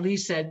what Dr. Lee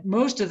said,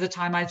 most of the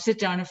time I'd sit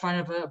down in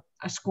front of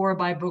a score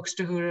by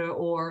Buxtehude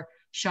or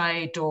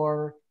Scheidt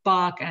or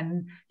Bach,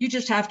 and you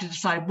just have to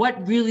decide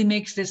what really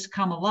makes this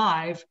come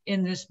alive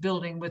in this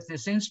building with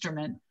this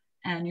instrument.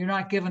 And you're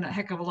not given a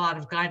heck of a lot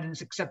of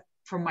guidance, except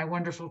from my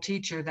wonderful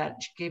teacher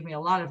that gave me a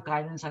lot of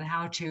guidance on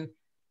how to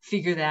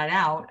figure that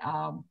out.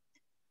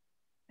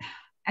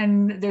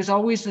 And there's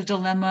always the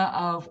dilemma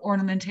of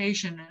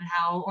ornamentation and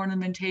how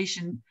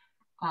ornamentation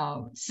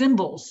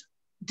symbols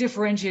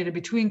differentiated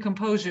between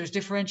composers,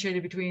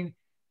 differentiated between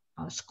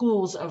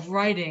schools of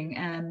writing,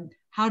 and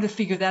how to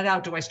figure that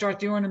out. Do I start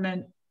the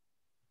ornament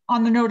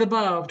on the note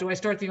above? Do I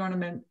start the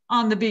ornament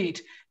on the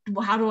beat?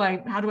 How do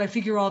I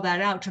figure all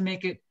that out to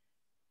make it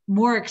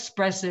more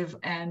expressive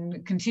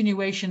and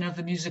continuation of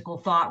the musical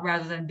thought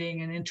rather than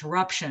being an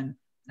interruption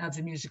of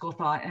the musical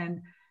thought?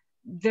 And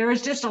there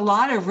is just a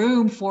lot of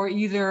room for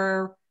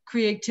either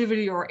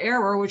creativity or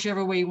error,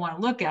 whichever way you want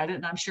to look at it.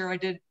 And I'm sure I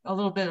did a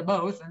little bit of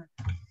both. And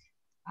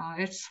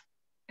it's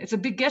a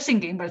big guessing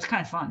game, but it's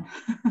kind of fun.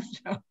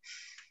 So.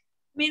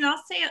 I mean,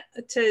 I'll say,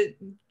 to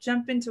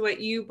jump into what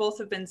you both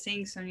have been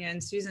saying, Sonia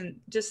and Susan,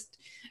 just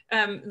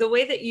the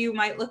way that you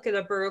might look at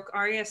a Baroque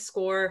aria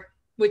score,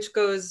 which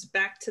goes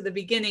back to the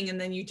beginning, and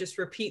then you just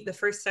repeat the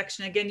first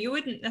section again, you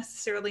wouldn't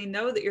necessarily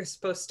know that you're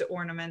supposed to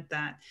ornament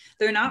that.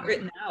 They're not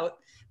written out.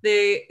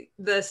 The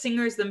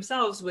singers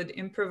themselves would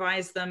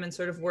improvise them and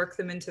sort of work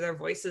them into their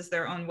voices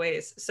their own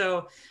ways.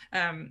 So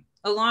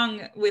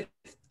along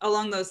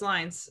those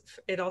lines,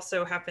 it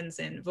also happens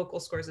in vocal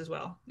scores as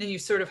well. And you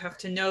sort of have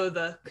to know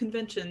the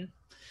convention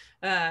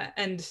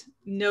and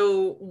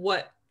know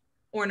what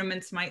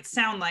ornaments might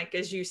sound like,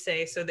 as you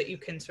say, so that you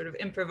can sort of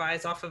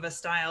improvise off of a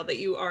style that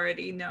you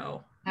already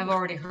know. Have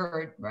already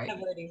heard, right?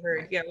 Have already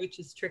heard, yeah, which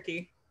is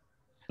tricky.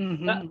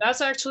 Mm-hmm.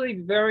 That's actually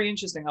very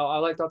interesting. I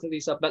like Dr.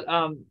 Lisa, but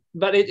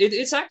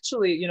it's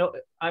actually, you know,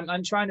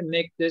 I'm trying to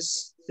make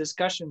this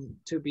discussion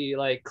to be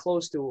like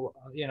close to,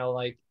 you know,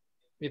 like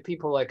if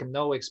people like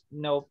no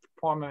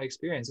formal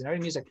experience in early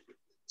music.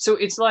 So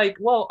it's like,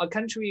 well, a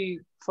country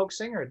folk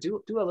singer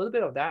do a little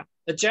bit of that.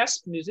 A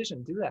jazz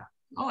musician do that.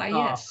 Oh,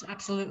 yes,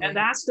 absolutely. And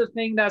that's the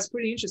thing that's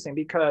pretty interesting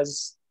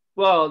because,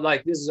 well,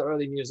 like this is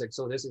early music,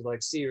 so this is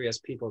like serious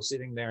people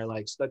sitting there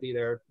like study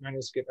their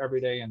manuscript every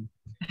day, and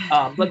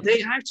but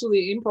they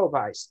actually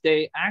improvise.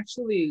 They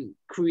actually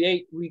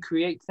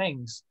recreate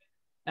things,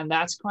 and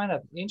that's kind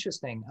of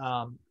interesting.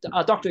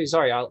 Dr.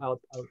 Sorry,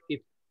 I'll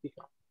keep.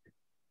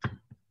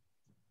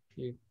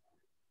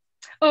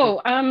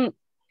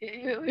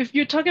 If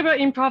you talk about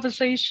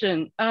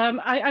improvisation,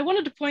 I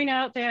wanted to point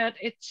out that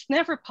it's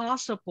never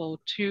possible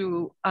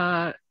to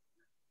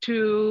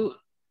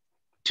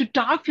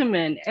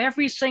document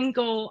every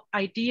single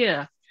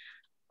idea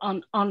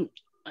on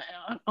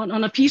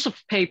a piece of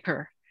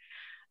paper.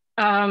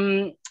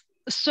 I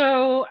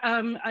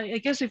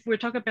guess if we're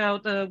talking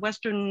about the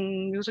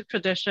Western music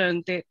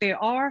tradition, there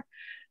are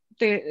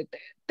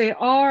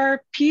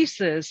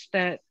pieces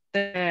that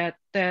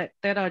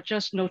are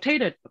just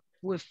notated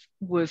with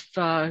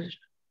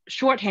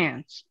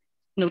shorthands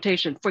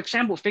notation. For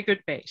example,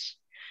 figured bass.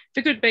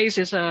 Figured bass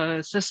is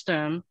a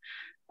system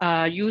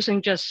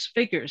using just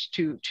figures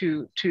to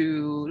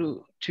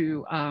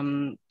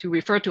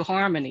refer to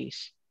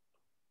harmonies.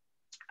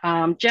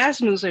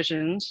 Jazz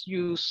musicians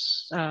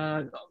use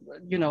a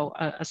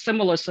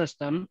similar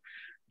system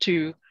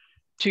to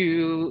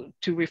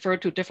refer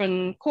to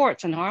different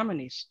chords and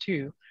harmonies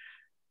too.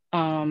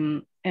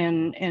 And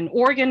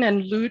organ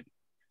and lute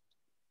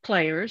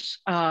players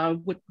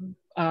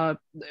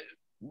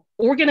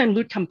organ and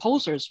lute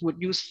composers would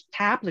use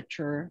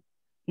tablature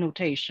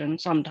notation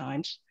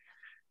sometimes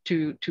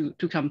to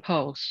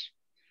compose.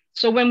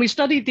 So when we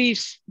study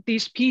these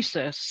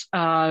pieces,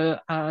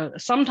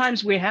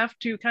 sometimes we have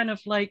to kind of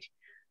like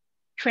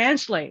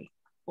translate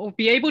or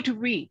be able to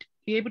read,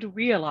 be able to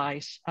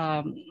realize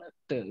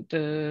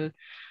the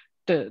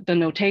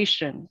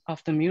notation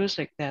of the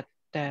music that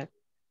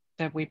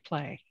we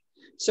play.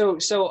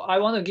 So I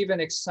want to give an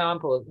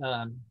example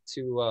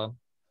to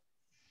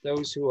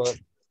those who are,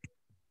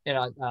 you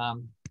know,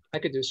 I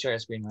could do share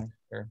screen right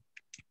here.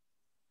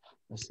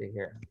 Let's see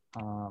here.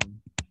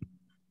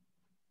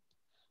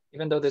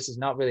 Even though this is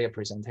not really a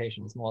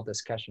presentation, it's more a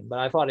discussion, but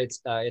I thought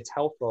it's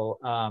helpful.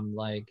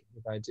 Like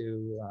if I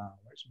do,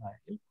 where's my,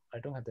 I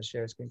don't have the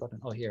share screen button.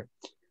 Oh, here.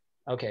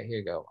 Okay, here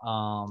you go.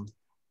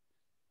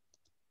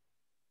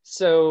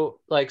 So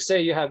like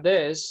say you have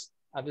this,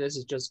 this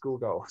is just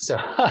Google. So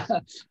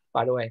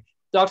by the way,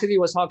 Dr. Lee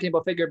was talking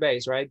about figure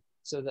bass, right?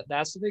 So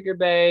that's the figure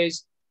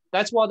bass.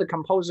 That's what the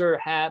composer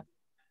had,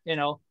 you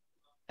know,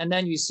 and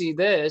then you see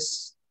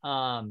this,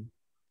 the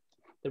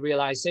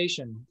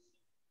realization,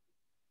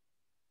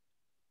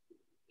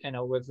 you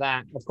know, with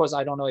that. Of course,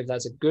 I don't know if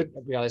that's a good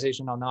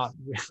realization or not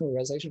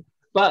realization,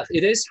 but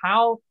it is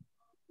how,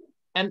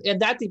 and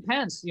that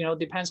depends, you know,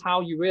 depends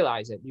how you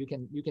realize it. You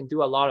can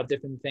do a lot of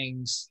different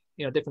things,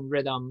 you know, different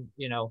rhythm,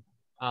 you know,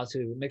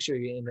 to make sure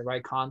you're in the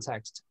right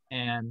context.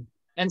 And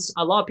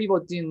a lot of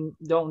people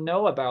don't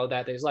know about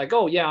that. It's like,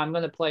 oh yeah, I'm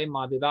gonna play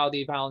my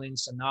Vivaldi violin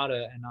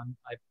sonata, and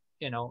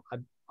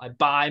I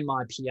buy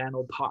my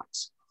piano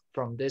parts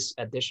from this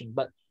edition,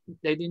 but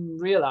they didn't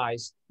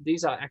realize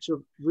these are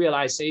actual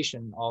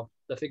realization of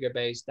the figure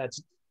bass.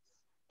 That's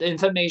the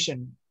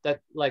information that,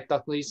 like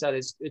Dr. Lee said,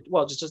 it's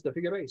just the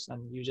figure bass,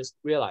 and you just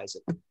realize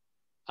it.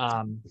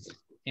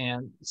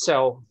 And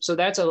so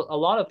that's a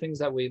lot of things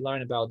that we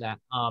learn about that.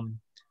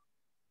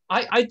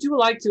 I do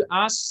like to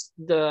ask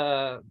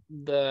the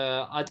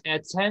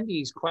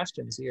attendees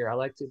questions here. I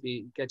like to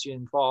get you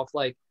involved.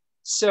 Like,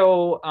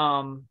 so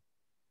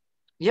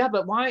yeah,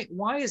 but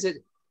why is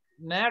it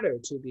matter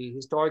to be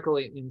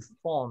historically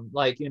informed?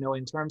 Like, you know,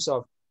 in terms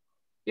of,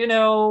 you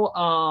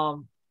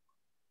know,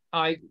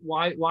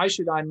 why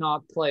should I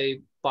not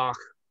play Bach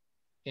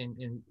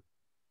in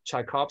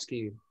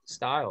Tchaikovsky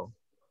style?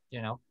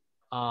 You know,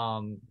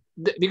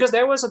 because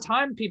there was a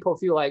time people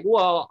feel like,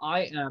 well,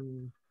 I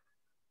am,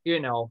 you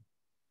know,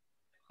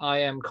 I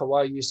am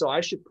Ka-Wai, so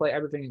I should play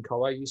everything in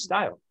Ka-Wai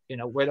style. You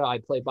know, whether I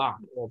play Bach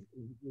or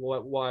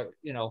what,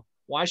 you know,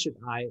 why is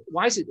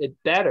it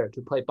better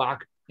to play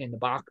Bach in the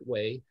Bach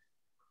way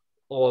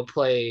or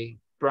play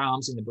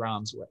Brahms in the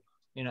Brahms way?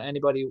 You know,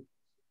 anybody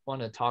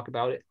want to talk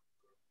about it?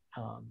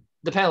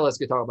 The panelists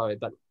could talk about it,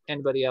 but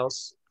anybody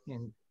else?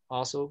 And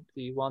also,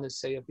 do you want to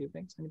say a few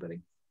things? Anybody?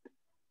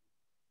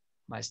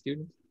 My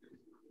student?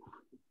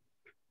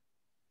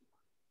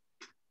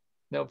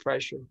 No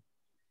pressure.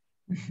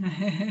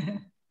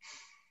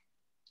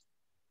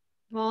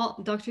 Well,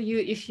 Dr. Yu,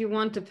 if you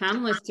want the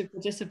panelists to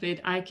participate,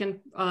 I can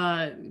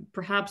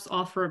perhaps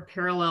offer a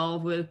parallel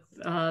with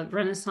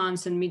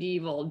Renaissance and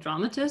medieval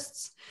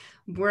dramatists,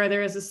 where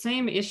there is the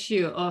same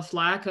issue of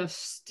lack of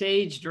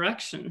stage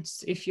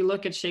directions. If you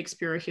look at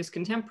Shakespeare or his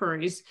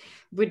contemporaries,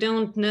 we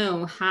don't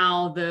know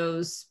how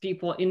those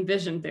people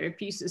envisioned their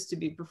pieces to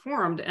be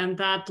performed, and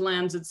that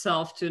lends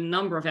itself to a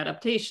number of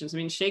adaptations. I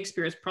mean,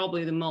 Shakespeare is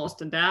probably the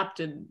most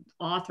adapted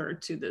author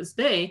to this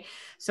day,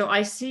 so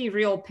I see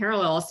real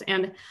parallels,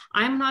 and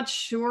I'm not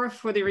sure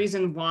for the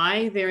reason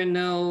why there are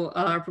no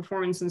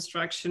performance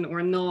instruction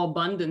or no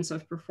abundance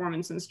of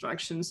performance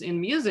instructions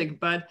in music,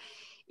 but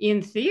in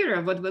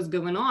theater, what was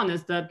going on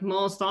is that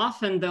most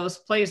often those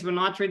plays were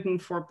not written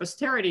for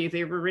posterity.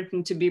 They were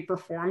written to be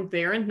performed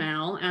there and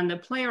now. And the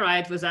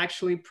playwright was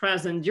actually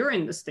present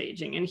during the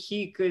staging, and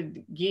he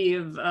could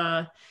give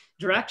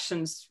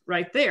directions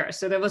right there.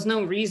 So there was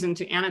no reason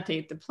to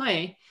annotate the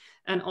play.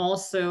 And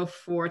also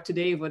for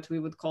today, what we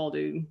would call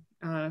the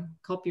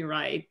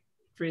copyright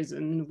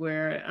prison,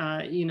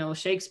 where you know,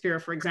 Shakespeare,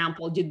 for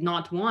example, did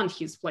not want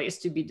his plays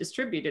to be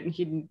distributed, and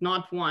he did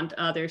not want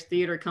other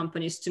theater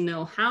companies to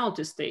know how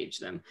to stage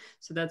them.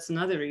 So that's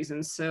another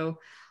reason. So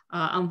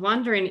I'm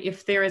wondering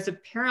if there is a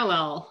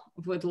parallel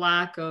with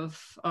lack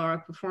of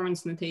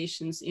performance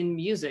notations in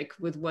music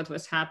with what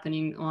was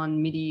happening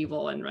on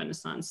medieval and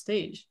Renaissance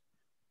stage.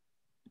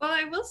 Well,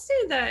 I will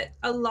say that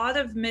a lot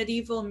of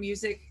medieval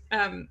music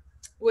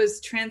was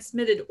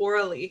transmitted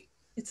orally.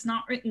 It's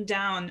not written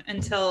down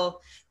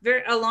until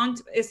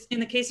in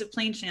the case of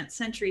plain chant,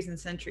 centuries and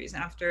centuries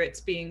after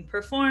it's being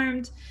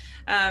performed.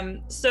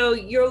 So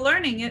you're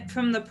learning it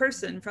from the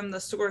person, from the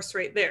source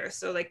right there.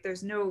 So like,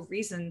 there's no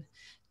reason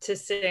to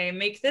say,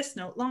 make this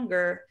note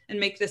longer and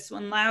make this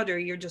one louder.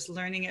 You're just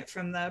learning it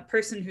from the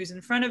person who's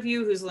in front of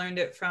you, who's learned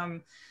it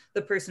from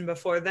the person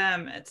before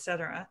them,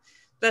 etc.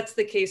 That's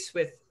the case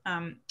with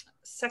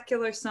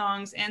secular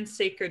songs and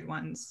sacred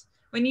ones.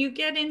 When you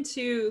get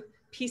into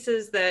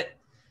pieces that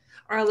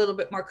are a little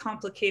bit more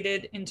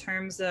complicated in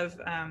terms of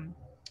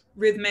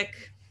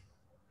rhythmic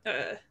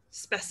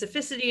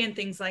specificity and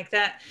things like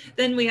that,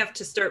 then we have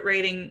to start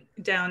writing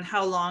down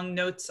how long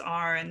notes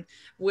are and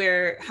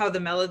how the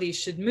melody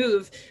should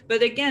move.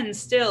 But again,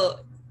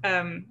 still,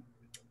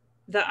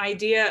 the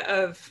idea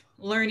of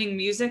learning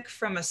music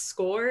from a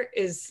score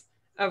is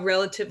a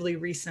relatively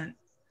recent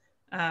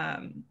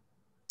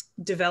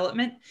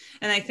development.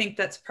 And I think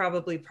that's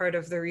probably part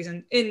of the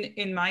reason,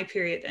 in my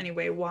period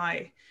anyway,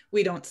 why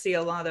we don't see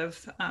a lot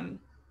of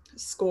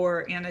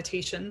score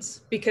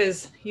annotations,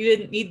 because you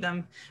didn't need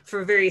them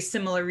for very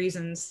similar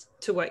reasons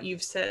to what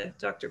you've said,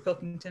 Dr.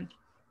 Pilkington.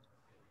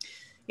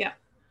 Yeah.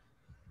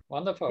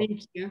 Wonderful.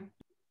 Thank you.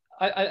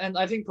 And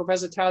I think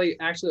Professor Talley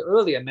actually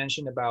earlier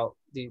mentioned about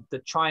the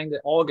trying the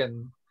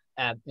organ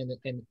at in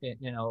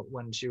you know,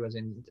 when she was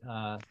in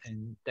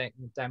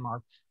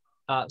Denmark.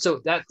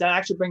 So that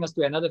actually brings us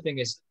to another thing,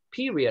 is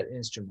period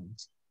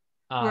instruments.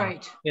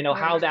 Right. You know,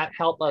 right. how that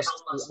help us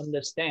to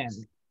understand,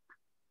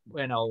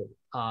 you know,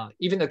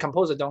 even the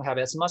composer don't have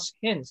as much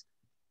hints.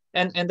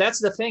 And that's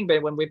the thing,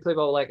 but when we play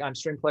about, like, I'm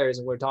string players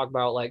and we're talking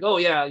about, like, oh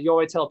yeah, you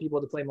always tell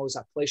people to play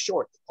Mozart, play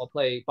short, or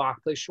play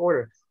Bach, play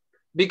shorter,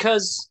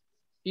 because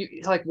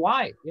you like,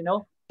 why, you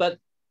know? But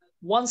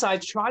once I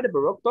try the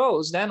Baroque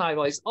bows, then I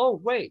realized, oh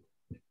wait,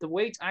 the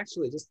weight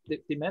actually just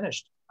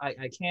diminished.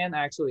 I can't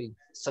actually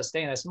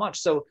sustain as much.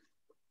 So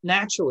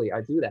naturally I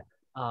do that.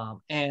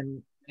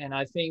 And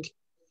I think,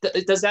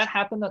 does that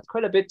happen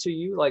quite a bit to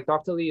you, like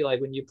Dr. Lee,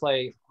 like when you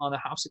play on a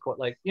harpsichord,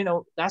 like, you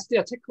know, that's the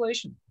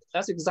articulation.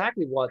 That's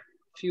exactly what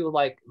I feel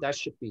like that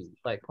should be,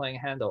 like playing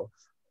Handel.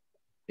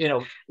 You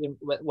know,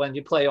 when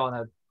you play on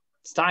a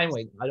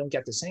Steinway, I don't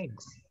get the same.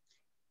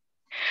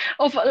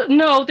 Oh,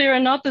 no, they are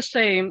not the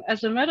same.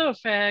 As a matter of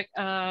fact,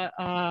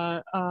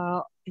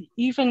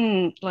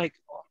 even like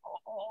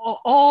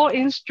all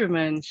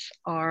instruments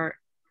are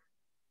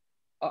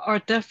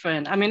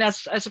different. I mean,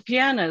 as a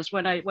pianist,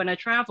 when I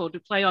travel to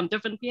play on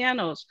different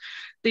pianos,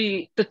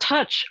 the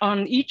touch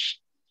on each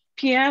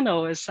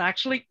piano is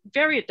actually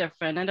very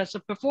different. And as a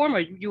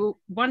performer,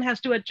 one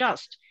has to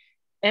adjust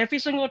every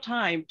single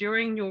time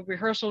during your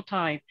rehearsal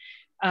time.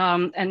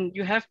 And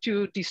you have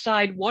to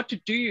decide what to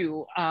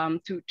do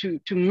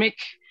to make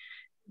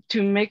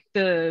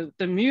the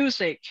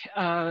music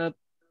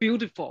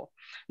beautiful.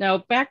 Now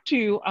back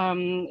to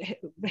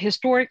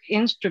historic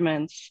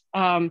instruments.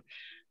 When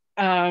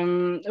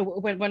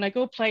I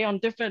go play on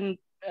different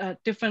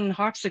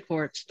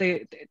harpsichords,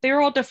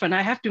 they're all different.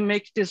 I have to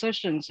make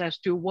decisions as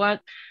to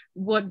what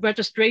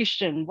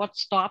registration, what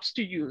stops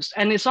to use,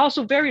 and it's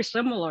also very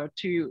similar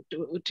to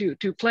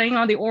playing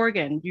on the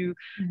organ. You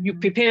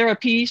prepare a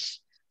piece,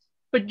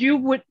 but you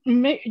would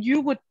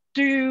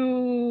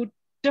do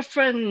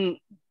different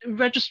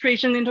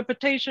registration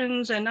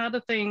interpretations and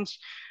other things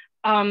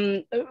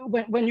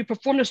when you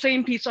perform the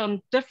same piece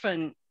on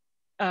different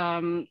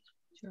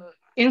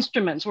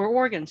instruments or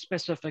organs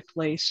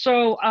specifically.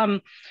 So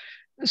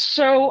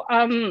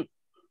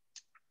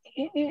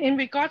in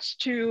regards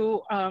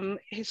to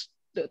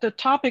the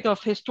topic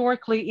of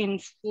historically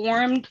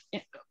informed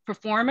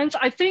performance,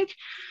 I think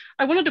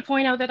I wanted to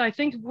point out that I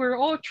think we're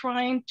all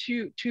trying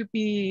to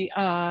be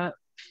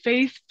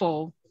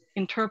faithful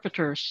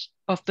interpreters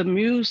of the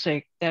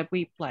music that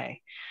we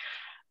play.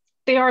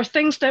 There are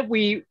things that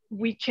we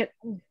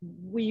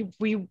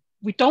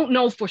don't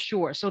know for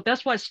sure. So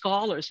that's why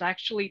scholars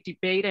actually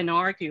debate and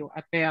argue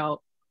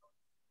about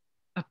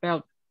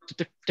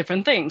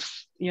different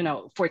things. You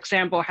know, for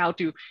example, how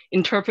to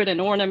interpret an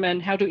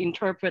ornament, how to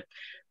interpret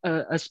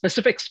a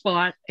specific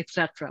spot,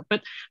 etc.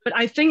 But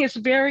I think it's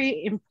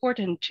very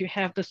important to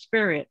have the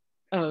spirit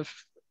of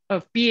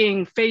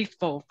being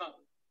faithful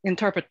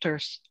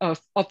interpreters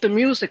of the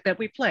music that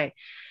we play.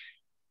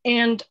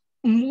 And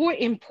more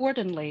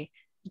importantly,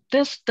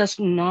 this does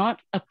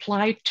not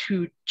apply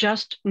to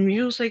just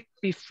music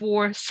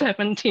before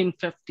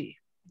 1750.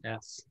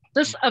 Yes.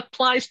 This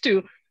applies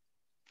to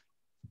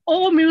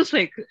all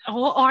music,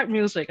 all art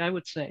music, I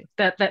would say,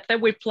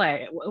 that we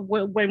play.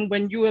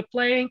 When you are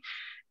playing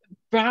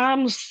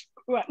Brahms,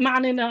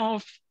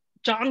 Rachmaninoff,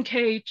 John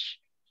Cage,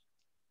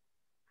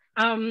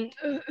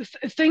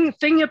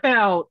 think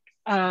about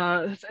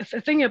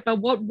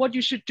what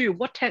you should do,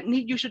 what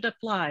technique you should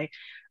apply,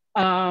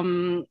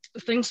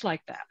 things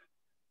like that.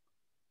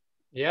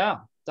 Yeah,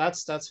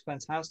 that's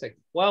fantastic.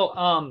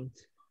 Well,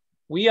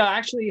 we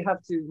actually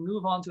have to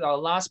move on to our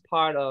last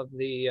part of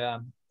the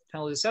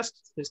panel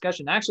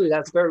discussion. Actually,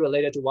 that's very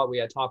related to what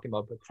we are talking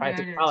about, but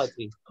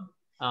practicality.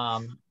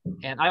 And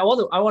I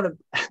want to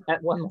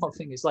add one more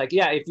thing. It's like,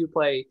 yeah, if you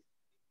play,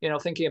 you know,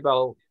 thinking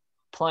about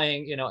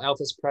playing, you know,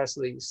 Elvis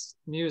Presley's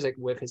music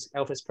with his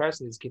Elvis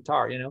Presley's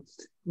guitar, you know,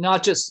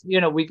 not just, you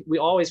know, we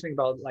always think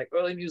about like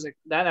early music,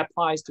 that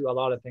applies to a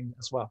lot of things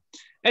as well.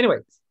 Anyway,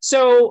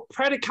 so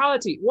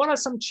practicality, what are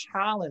some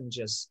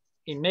challenges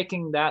in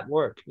making that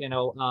work? You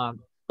know,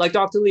 like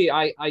Dr. Lee,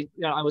 I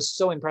was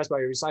so impressed by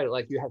your recital.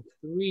 Like you have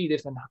 3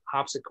 different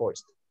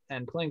harpsichords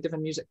and playing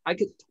different music. I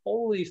could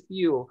totally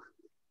feel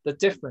the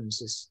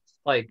differences,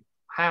 like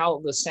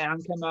how the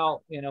sound came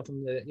out, you know,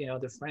 from the, you know,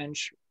 the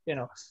French, you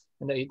know,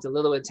 and the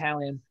little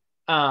Italian.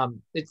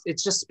 It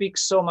just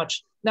speaks so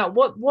much. Now,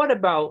 what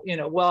about, you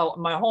know, well,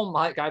 my home,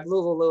 like I have a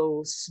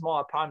little small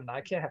apartment.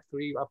 I can't have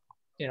 3,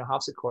 you know,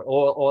 harpsichord,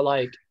 or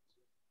like,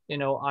 you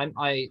know,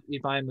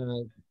 if I'm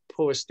a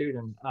poor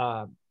student,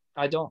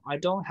 I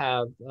don't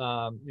have,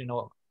 you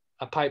know,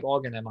 a pipe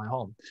organ in my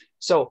home.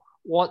 So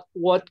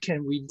what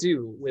can we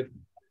do with,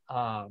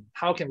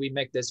 how can we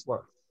make this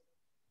work?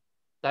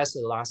 That's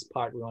the last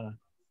part we want to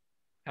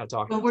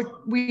talking.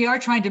 Well, we are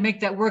trying to make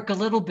that work a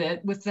little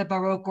bit with the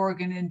Baroque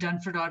organ in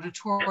Dunford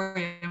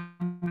Auditorium.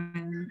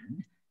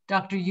 And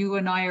Dr. Yu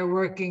and I are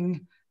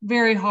working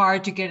very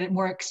hard to get it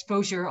more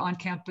exposure on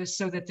campus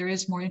so that there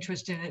is more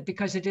interest in it,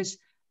 because it is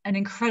an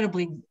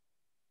incredibly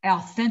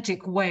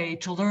authentic way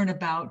to learn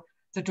about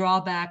the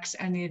drawbacks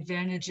and the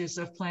advantages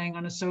of playing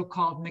on a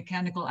so-called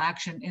mechanical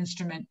action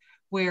instrument,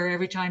 where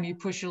every time you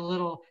push a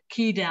little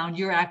key down,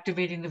 you're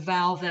activating the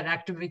valve that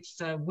activates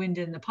the wind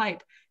in the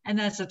pipe. And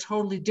that's a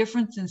totally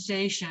different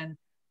sensation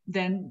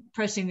than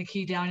pressing the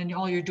key down and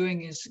all you're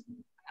doing is,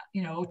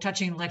 you know,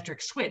 touching an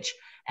electric switch.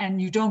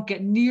 And you don't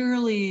get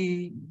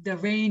nearly the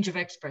range of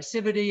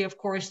expressivity, of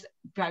course,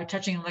 by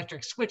touching an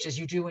electric switch as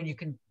you do when you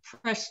can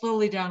press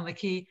slowly down the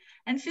key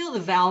and feel the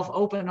valve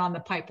open on the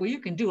pipe, where you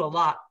can do a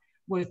lot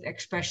with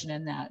expression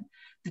in that.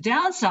 The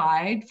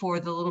downside for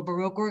the little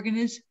Baroque organ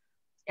is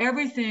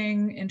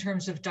everything in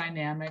terms of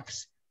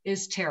dynamics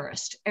is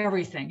terraced,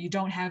 everything. You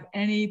don't have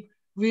any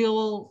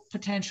real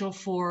potential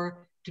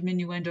for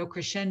diminuendo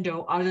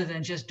crescendo other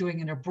than just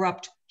doing an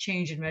abrupt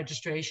change in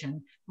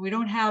registration. We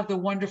don't have the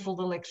wonderful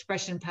little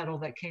expression pedal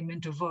that came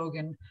into vogue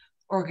in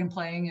organ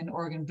playing and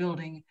organ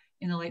building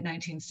in the late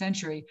 19th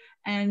century.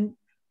 And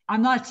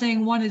I'm not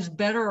saying one is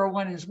better or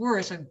one is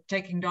worse. I'm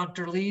taking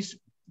Dr. Lee's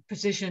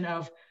position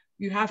of,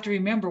 you have to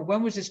remember,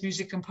 when was this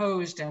music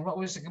composed and what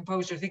was the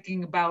composer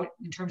thinking about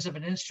in terms of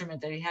an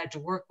instrument that he had to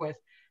work with.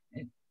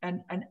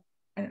 And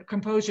a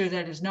composer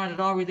that is not at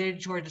all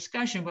related to our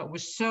discussion, but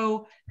was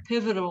so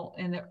pivotal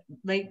in the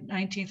late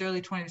 19th,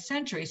 early 20th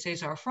century,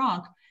 César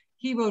Franck,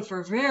 he wrote for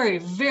a very,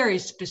 very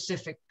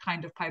specific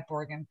kind of pipe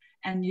organ.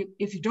 And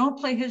if you don't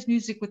play his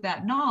music with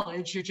that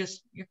knowledge, you're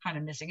kind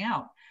of missing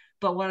out.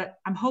 But what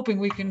I'm hoping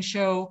we can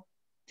show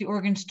the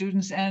organ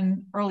students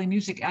and early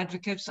music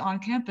advocates on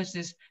campus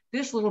is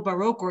this little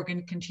Baroque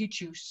organ can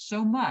teach you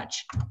so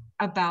much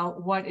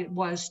about what it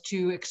was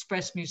to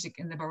express music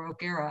in the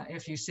Baroque era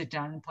if you sit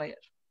down and play it.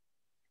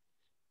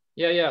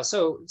 Yeah.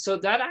 So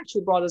that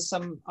actually brought us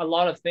a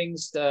lot of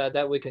things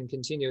that we can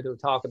continue to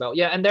talk about.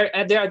 Yeah, and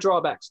there are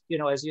drawbacks, you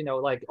know, as you know,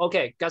 like,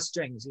 okay, gut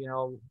strings, you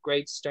know,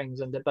 great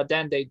strings, but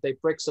then they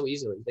break so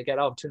easily. They get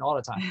out of tune all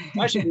the time.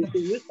 Why should we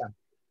use them?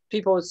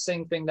 People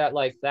sing things that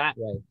way.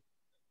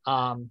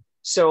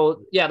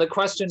 So yeah, the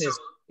question is,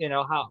 you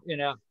know, how, you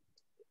know,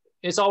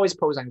 it's always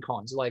pros and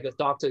cons. Like a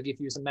doctor give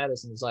you some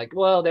medicine, it's like,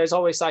 well, there's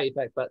always side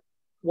effect, but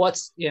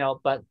what's, you know,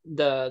 but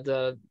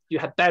the you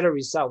have better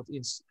result,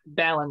 it's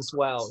balanced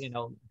well, you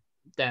know,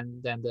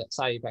 than the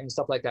side effect and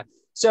stuff like that.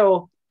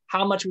 So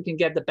how much we can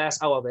get the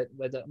best out of it,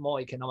 but more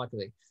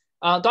economically.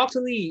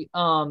 Dr. Lee,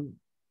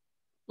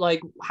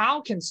 like, how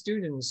can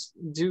students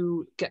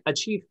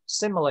achieve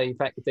similar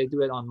effect if they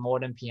do it on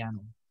modern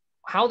piano?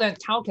 How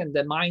can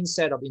the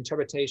mindset of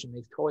interpretation,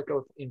 if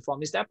co-equal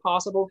informed, is that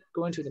possible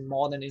going to the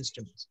modern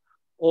instruments?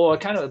 Or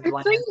kind of a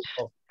blend?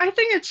 I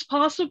think it's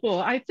possible.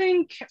 I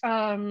think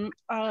I'm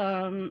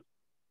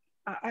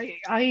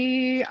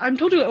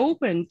totally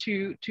open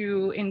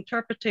to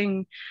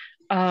interpreting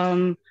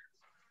Baroque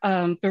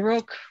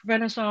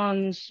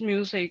Renaissance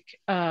music.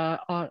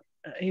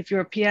 If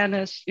you're a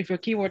pianist, if you're a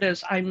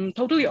keyboardist, I'm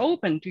totally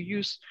open to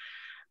use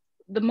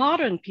the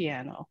modern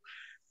piano.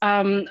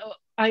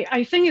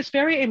 I think it's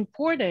very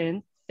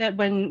important that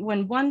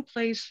when one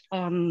plays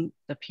on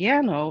the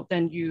piano,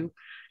 then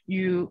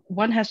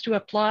one has to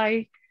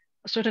apply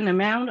a certain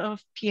amount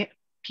of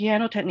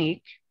piano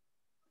technique,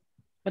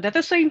 but at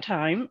the same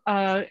time,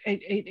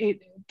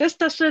 this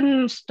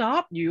doesn't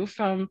stop you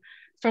from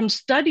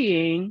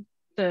studying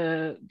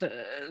the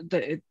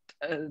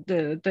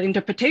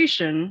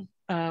interpretation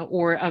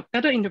or a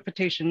better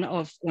interpretation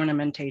of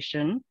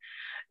ornamentation.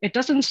 It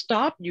doesn't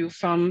stop you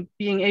from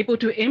being able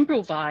to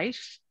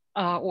improvise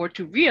or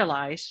to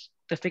realize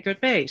the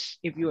figured bass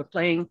if you are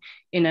playing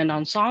in an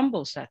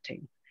ensemble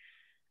setting.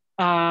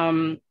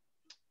 Now,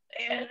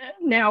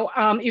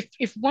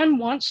 if one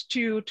wants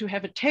to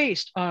have a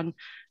taste on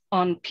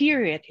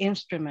period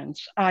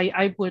instruments,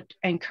 I would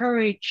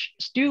encourage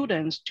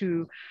students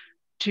to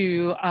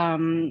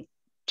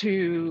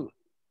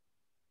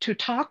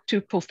talk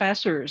to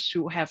professors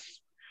who have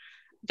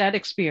that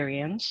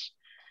experience,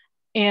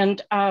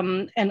 and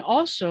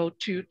also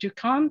to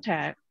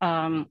contact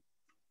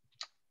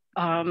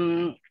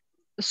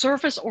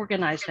service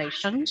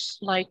organizations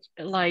like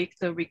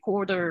the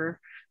Recorder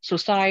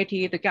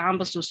Society, the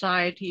Gamba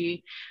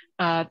Society,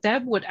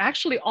 that would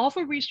actually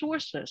offer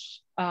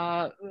resources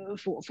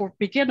for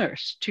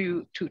beginners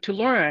to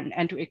learn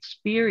and to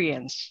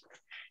experience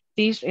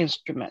these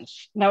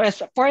instruments. Now,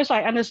 as far as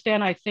I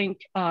understand, I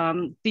think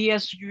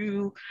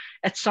DSU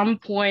at some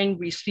point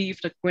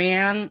received a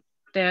grant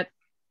that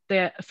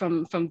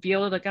from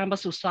Viola da Gamba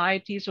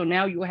Society. So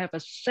now you have a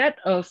set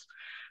of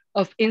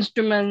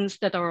instruments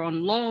that are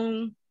on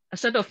loan, a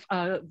set of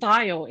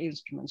viol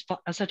instruments,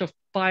 a set of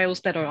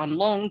viols that are on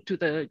loan to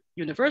the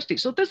university.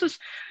 So this is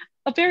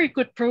a very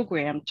good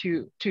program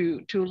to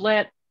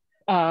let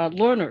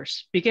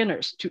learners,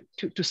 beginners,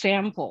 to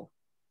sample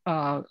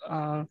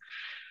or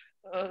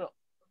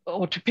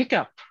to pick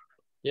up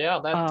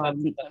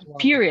that's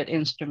period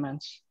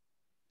instruments.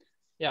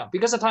 Yeah,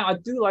 because of time, I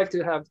do like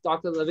to have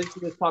Dr.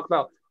 Levitsky talk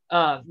about.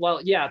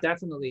 Well, yeah,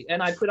 definitely.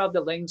 And I put out the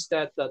links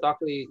that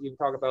Dr. Lee, you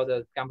talk about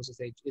the Gamma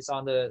Society. It's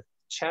on the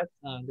chat,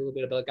 a little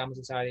bit about Gamma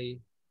Society,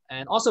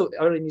 and also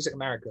Early Music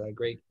America, a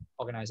great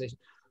organization.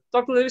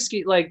 Dr.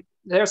 Levitsky, like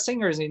there are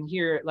singers in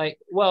here. Like,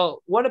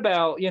 well, what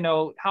about, you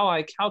know,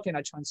 how can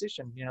I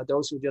transition? You know,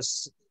 those who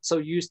just so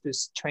used to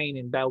train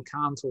in bel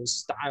canto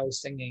style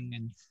singing,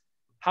 and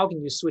how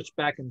can you switch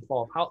back and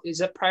forth? How is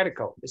that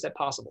practical? Is that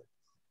possible?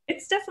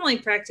 It's definitely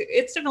practical.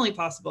 It's definitely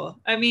possible.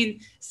 I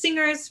mean,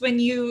 singers, when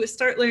you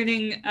start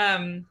learning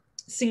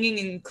singing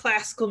in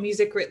classical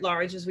music writ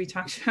large, as we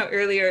talked about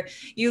earlier,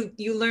 you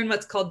learn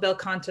what's called bel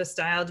canto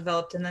style,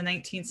 developed in the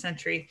 19th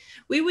century.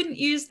 We wouldn't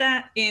use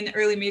that in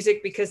early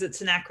music because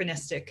it's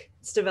anachronistic.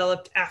 It's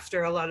developed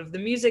after a lot of the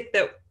music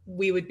that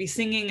we would be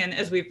singing. And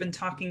as we've been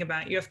talking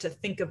about, you have to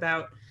think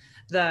about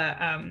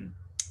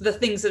the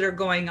things that are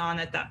going on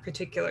at that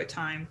particular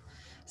time.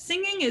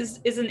 Singing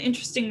is an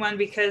interesting one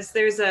because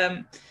there's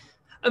a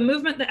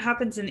movement that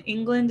happens in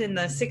England in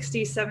the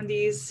 60s,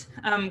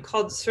 70s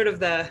called sort of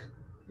the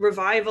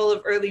revival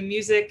of early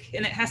music.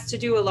 And it has to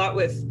do a lot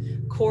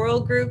with choral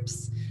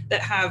groups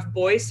that have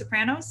boy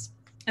sopranos,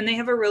 and they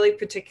have a really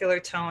particular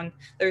tone.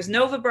 There's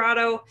no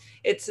vibrato.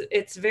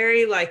 It's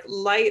very like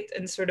light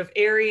and sort of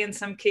airy in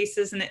some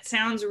cases, and it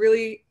sounds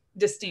really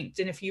distinct.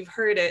 And if you've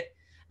heard it,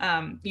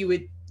 you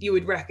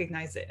would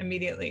recognize it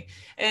immediately.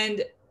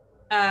 And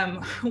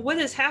what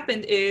has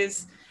happened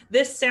is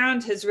this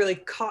sound has really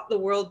caught the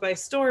world by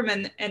storm,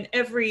 and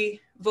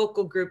every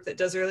vocal group that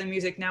does early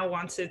music now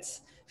wants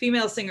its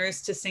female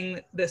singers to sing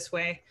this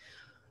way.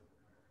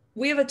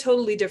 We have a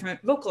totally different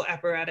vocal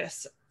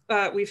apparatus.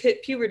 We've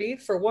hit puberty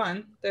for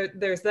one,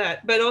 there's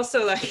that, but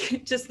also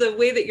like just the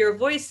way that your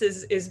voice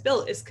is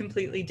built is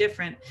completely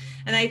different.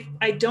 And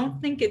I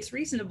don't think it's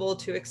reasonable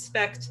to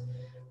expect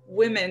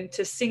women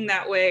to sing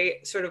that way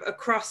sort of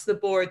across the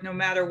board, no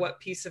matter what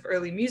piece of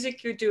early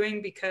music you're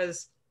doing,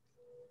 because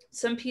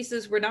some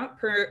pieces were not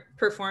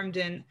performed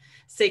in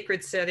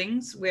sacred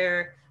settings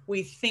where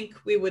we think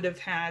we would have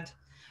had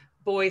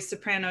boy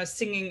sopranos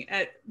singing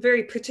at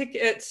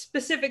at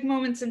specific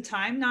moments in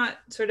time, not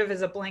sort of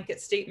as a blanket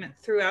statement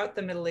throughout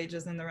the Middle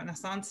Ages and the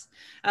Renaissance.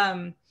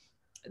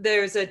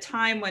 There's a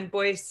time when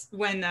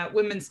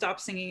women stop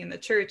singing in the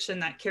church, and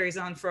that carries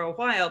on for a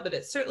while, but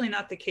it's certainly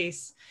not the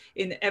case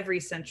in every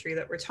century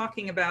that we're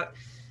talking about.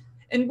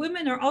 And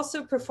women are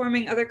also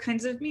performing other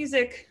kinds of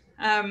music.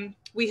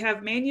 We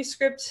have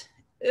manuscript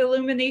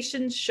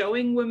illuminations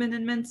showing women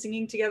and men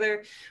singing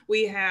together.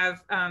 We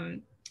have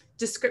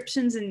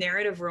descriptions in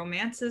narrative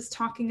romances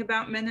talking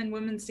about men and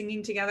women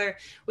singing together.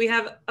 We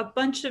have a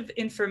bunch of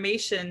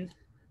information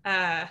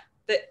that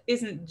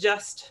isn't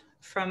just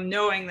from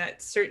knowing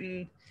that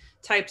certain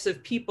types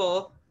of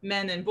people,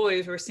 men and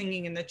boys, were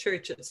singing in the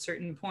church at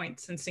certain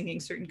points and singing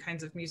certain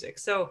kinds of music.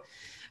 So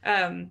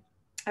I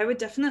would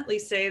definitely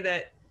say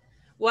that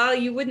while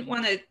you wouldn't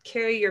want to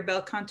carry your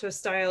bel canto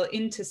style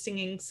into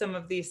singing some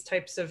of these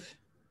types of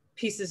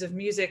pieces of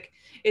music,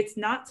 it's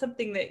not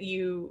something that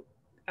you,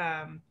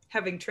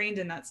 having trained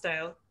in that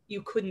style,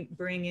 you couldn't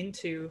bring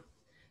into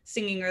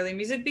singing early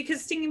music, because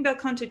singing bel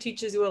canto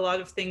teaches you a lot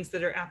of things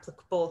that are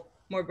applicable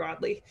more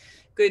broadly.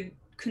 Good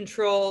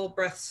control,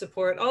 breath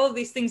support, all of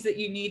these things that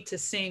you need to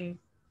sing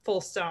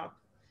full stop.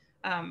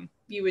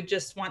 You would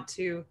just want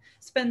to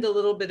spend a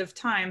little bit of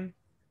time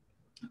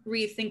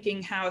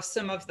rethinking how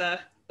some of the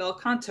bel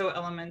canto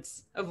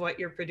elements of what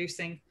you're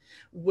producing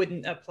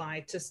wouldn't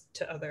apply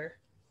to other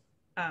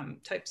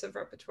types of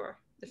repertoire,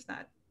 if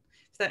that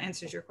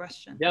answers your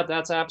question. Yeah,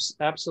 that's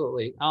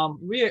absolutely.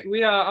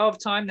 We are out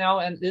of time now,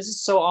 and this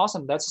is so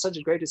awesome. That's such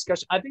a great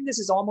discussion. I think this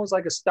is almost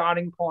like a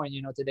starting point,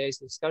 you know, today's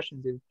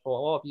discussion for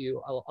all of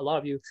you, a lot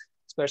of you,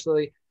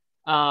 especially.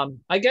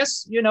 I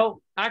guess, you know,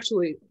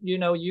 actually, you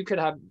know, you could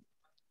have,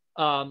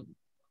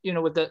 you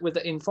know, with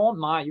the informed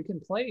mind, you can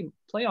play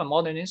on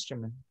modern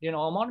instrument, you know,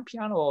 on modern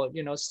piano, or,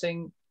 you know,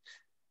 sing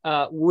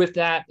with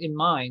that in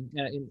mind.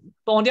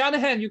 But on the other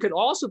hand, you could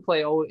also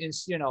play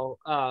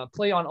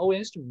play on old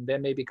instrument. There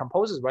may be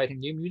composers writing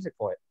new music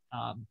for it.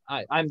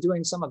 I'm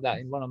doing some of that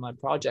in one of my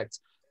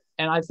projects,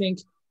 and I think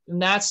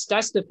that's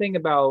the thing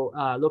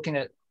about looking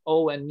at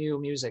old and new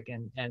music,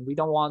 and we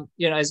don't want,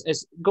 you know,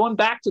 as going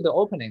back to the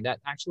opening, that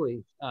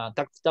actually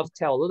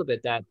dovetail a little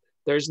bit, that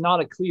there's not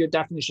a clear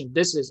definition.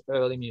 This is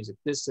early music.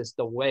 This is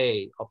the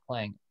way of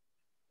playing,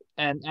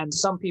 and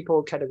some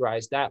people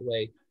categorize that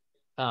way,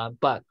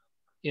 but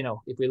you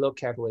know, if we look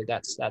carefully,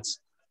 that's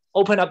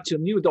open up to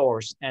new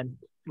doors and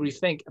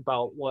rethink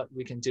about what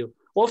we can do.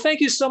 Well,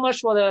 thank you so much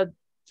for the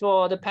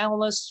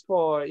panelists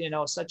for, you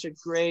know, such a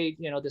great,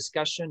 you know,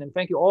 discussion, and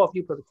thank you all of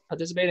you for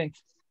participating.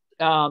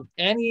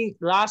 Any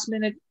last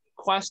minute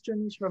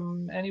questions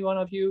from any one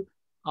of you?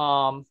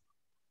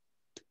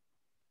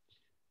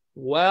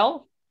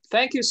 Well,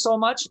 thank you so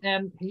much,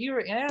 and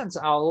here ends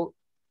our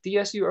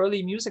DSU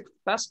Early Music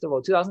Festival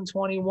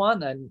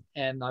 2021,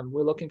 and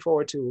we're looking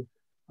forward to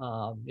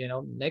you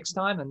know, next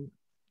time. And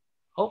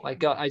oh my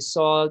God, I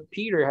saw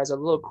Peter has a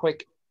little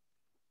quick,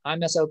 I'm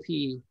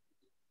SLP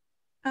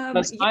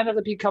Does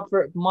INFP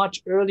cover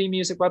much early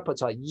music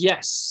repertoire?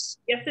 Yes.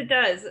 Yes, it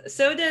does.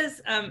 So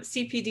does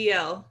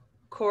CPDL,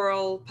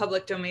 Choral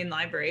Public Domain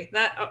Library.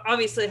 That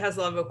obviously has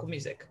a lot of vocal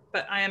music,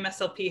 but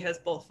IMSLP has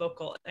both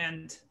vocal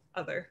and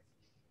other.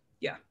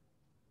 Yeah.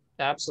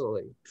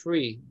 Absolutely.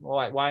 Free.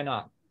 Why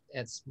not?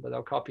 It's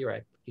without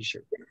copyright, be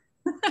sure.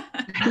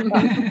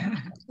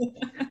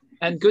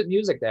 And good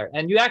music there.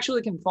 And you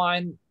actually can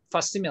find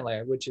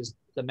facsimile, which is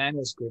the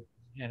manuscript,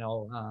 you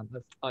know,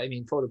 I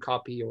mean,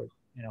 photocopy or,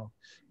 you know,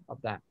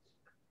 of that.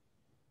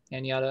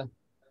 Any other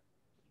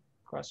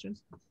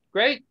questions?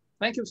 Great.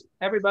 Thank you,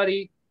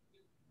 everybody.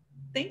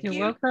 Thank You're you.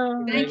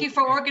 welcome. Thank you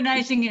for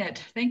organizing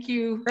it. Thank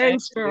you.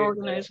 Thanks for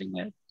organizing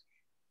it.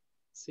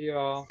 See you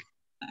all.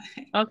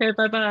 Okay,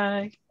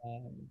 bye-bye.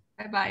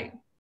 Bye-bye.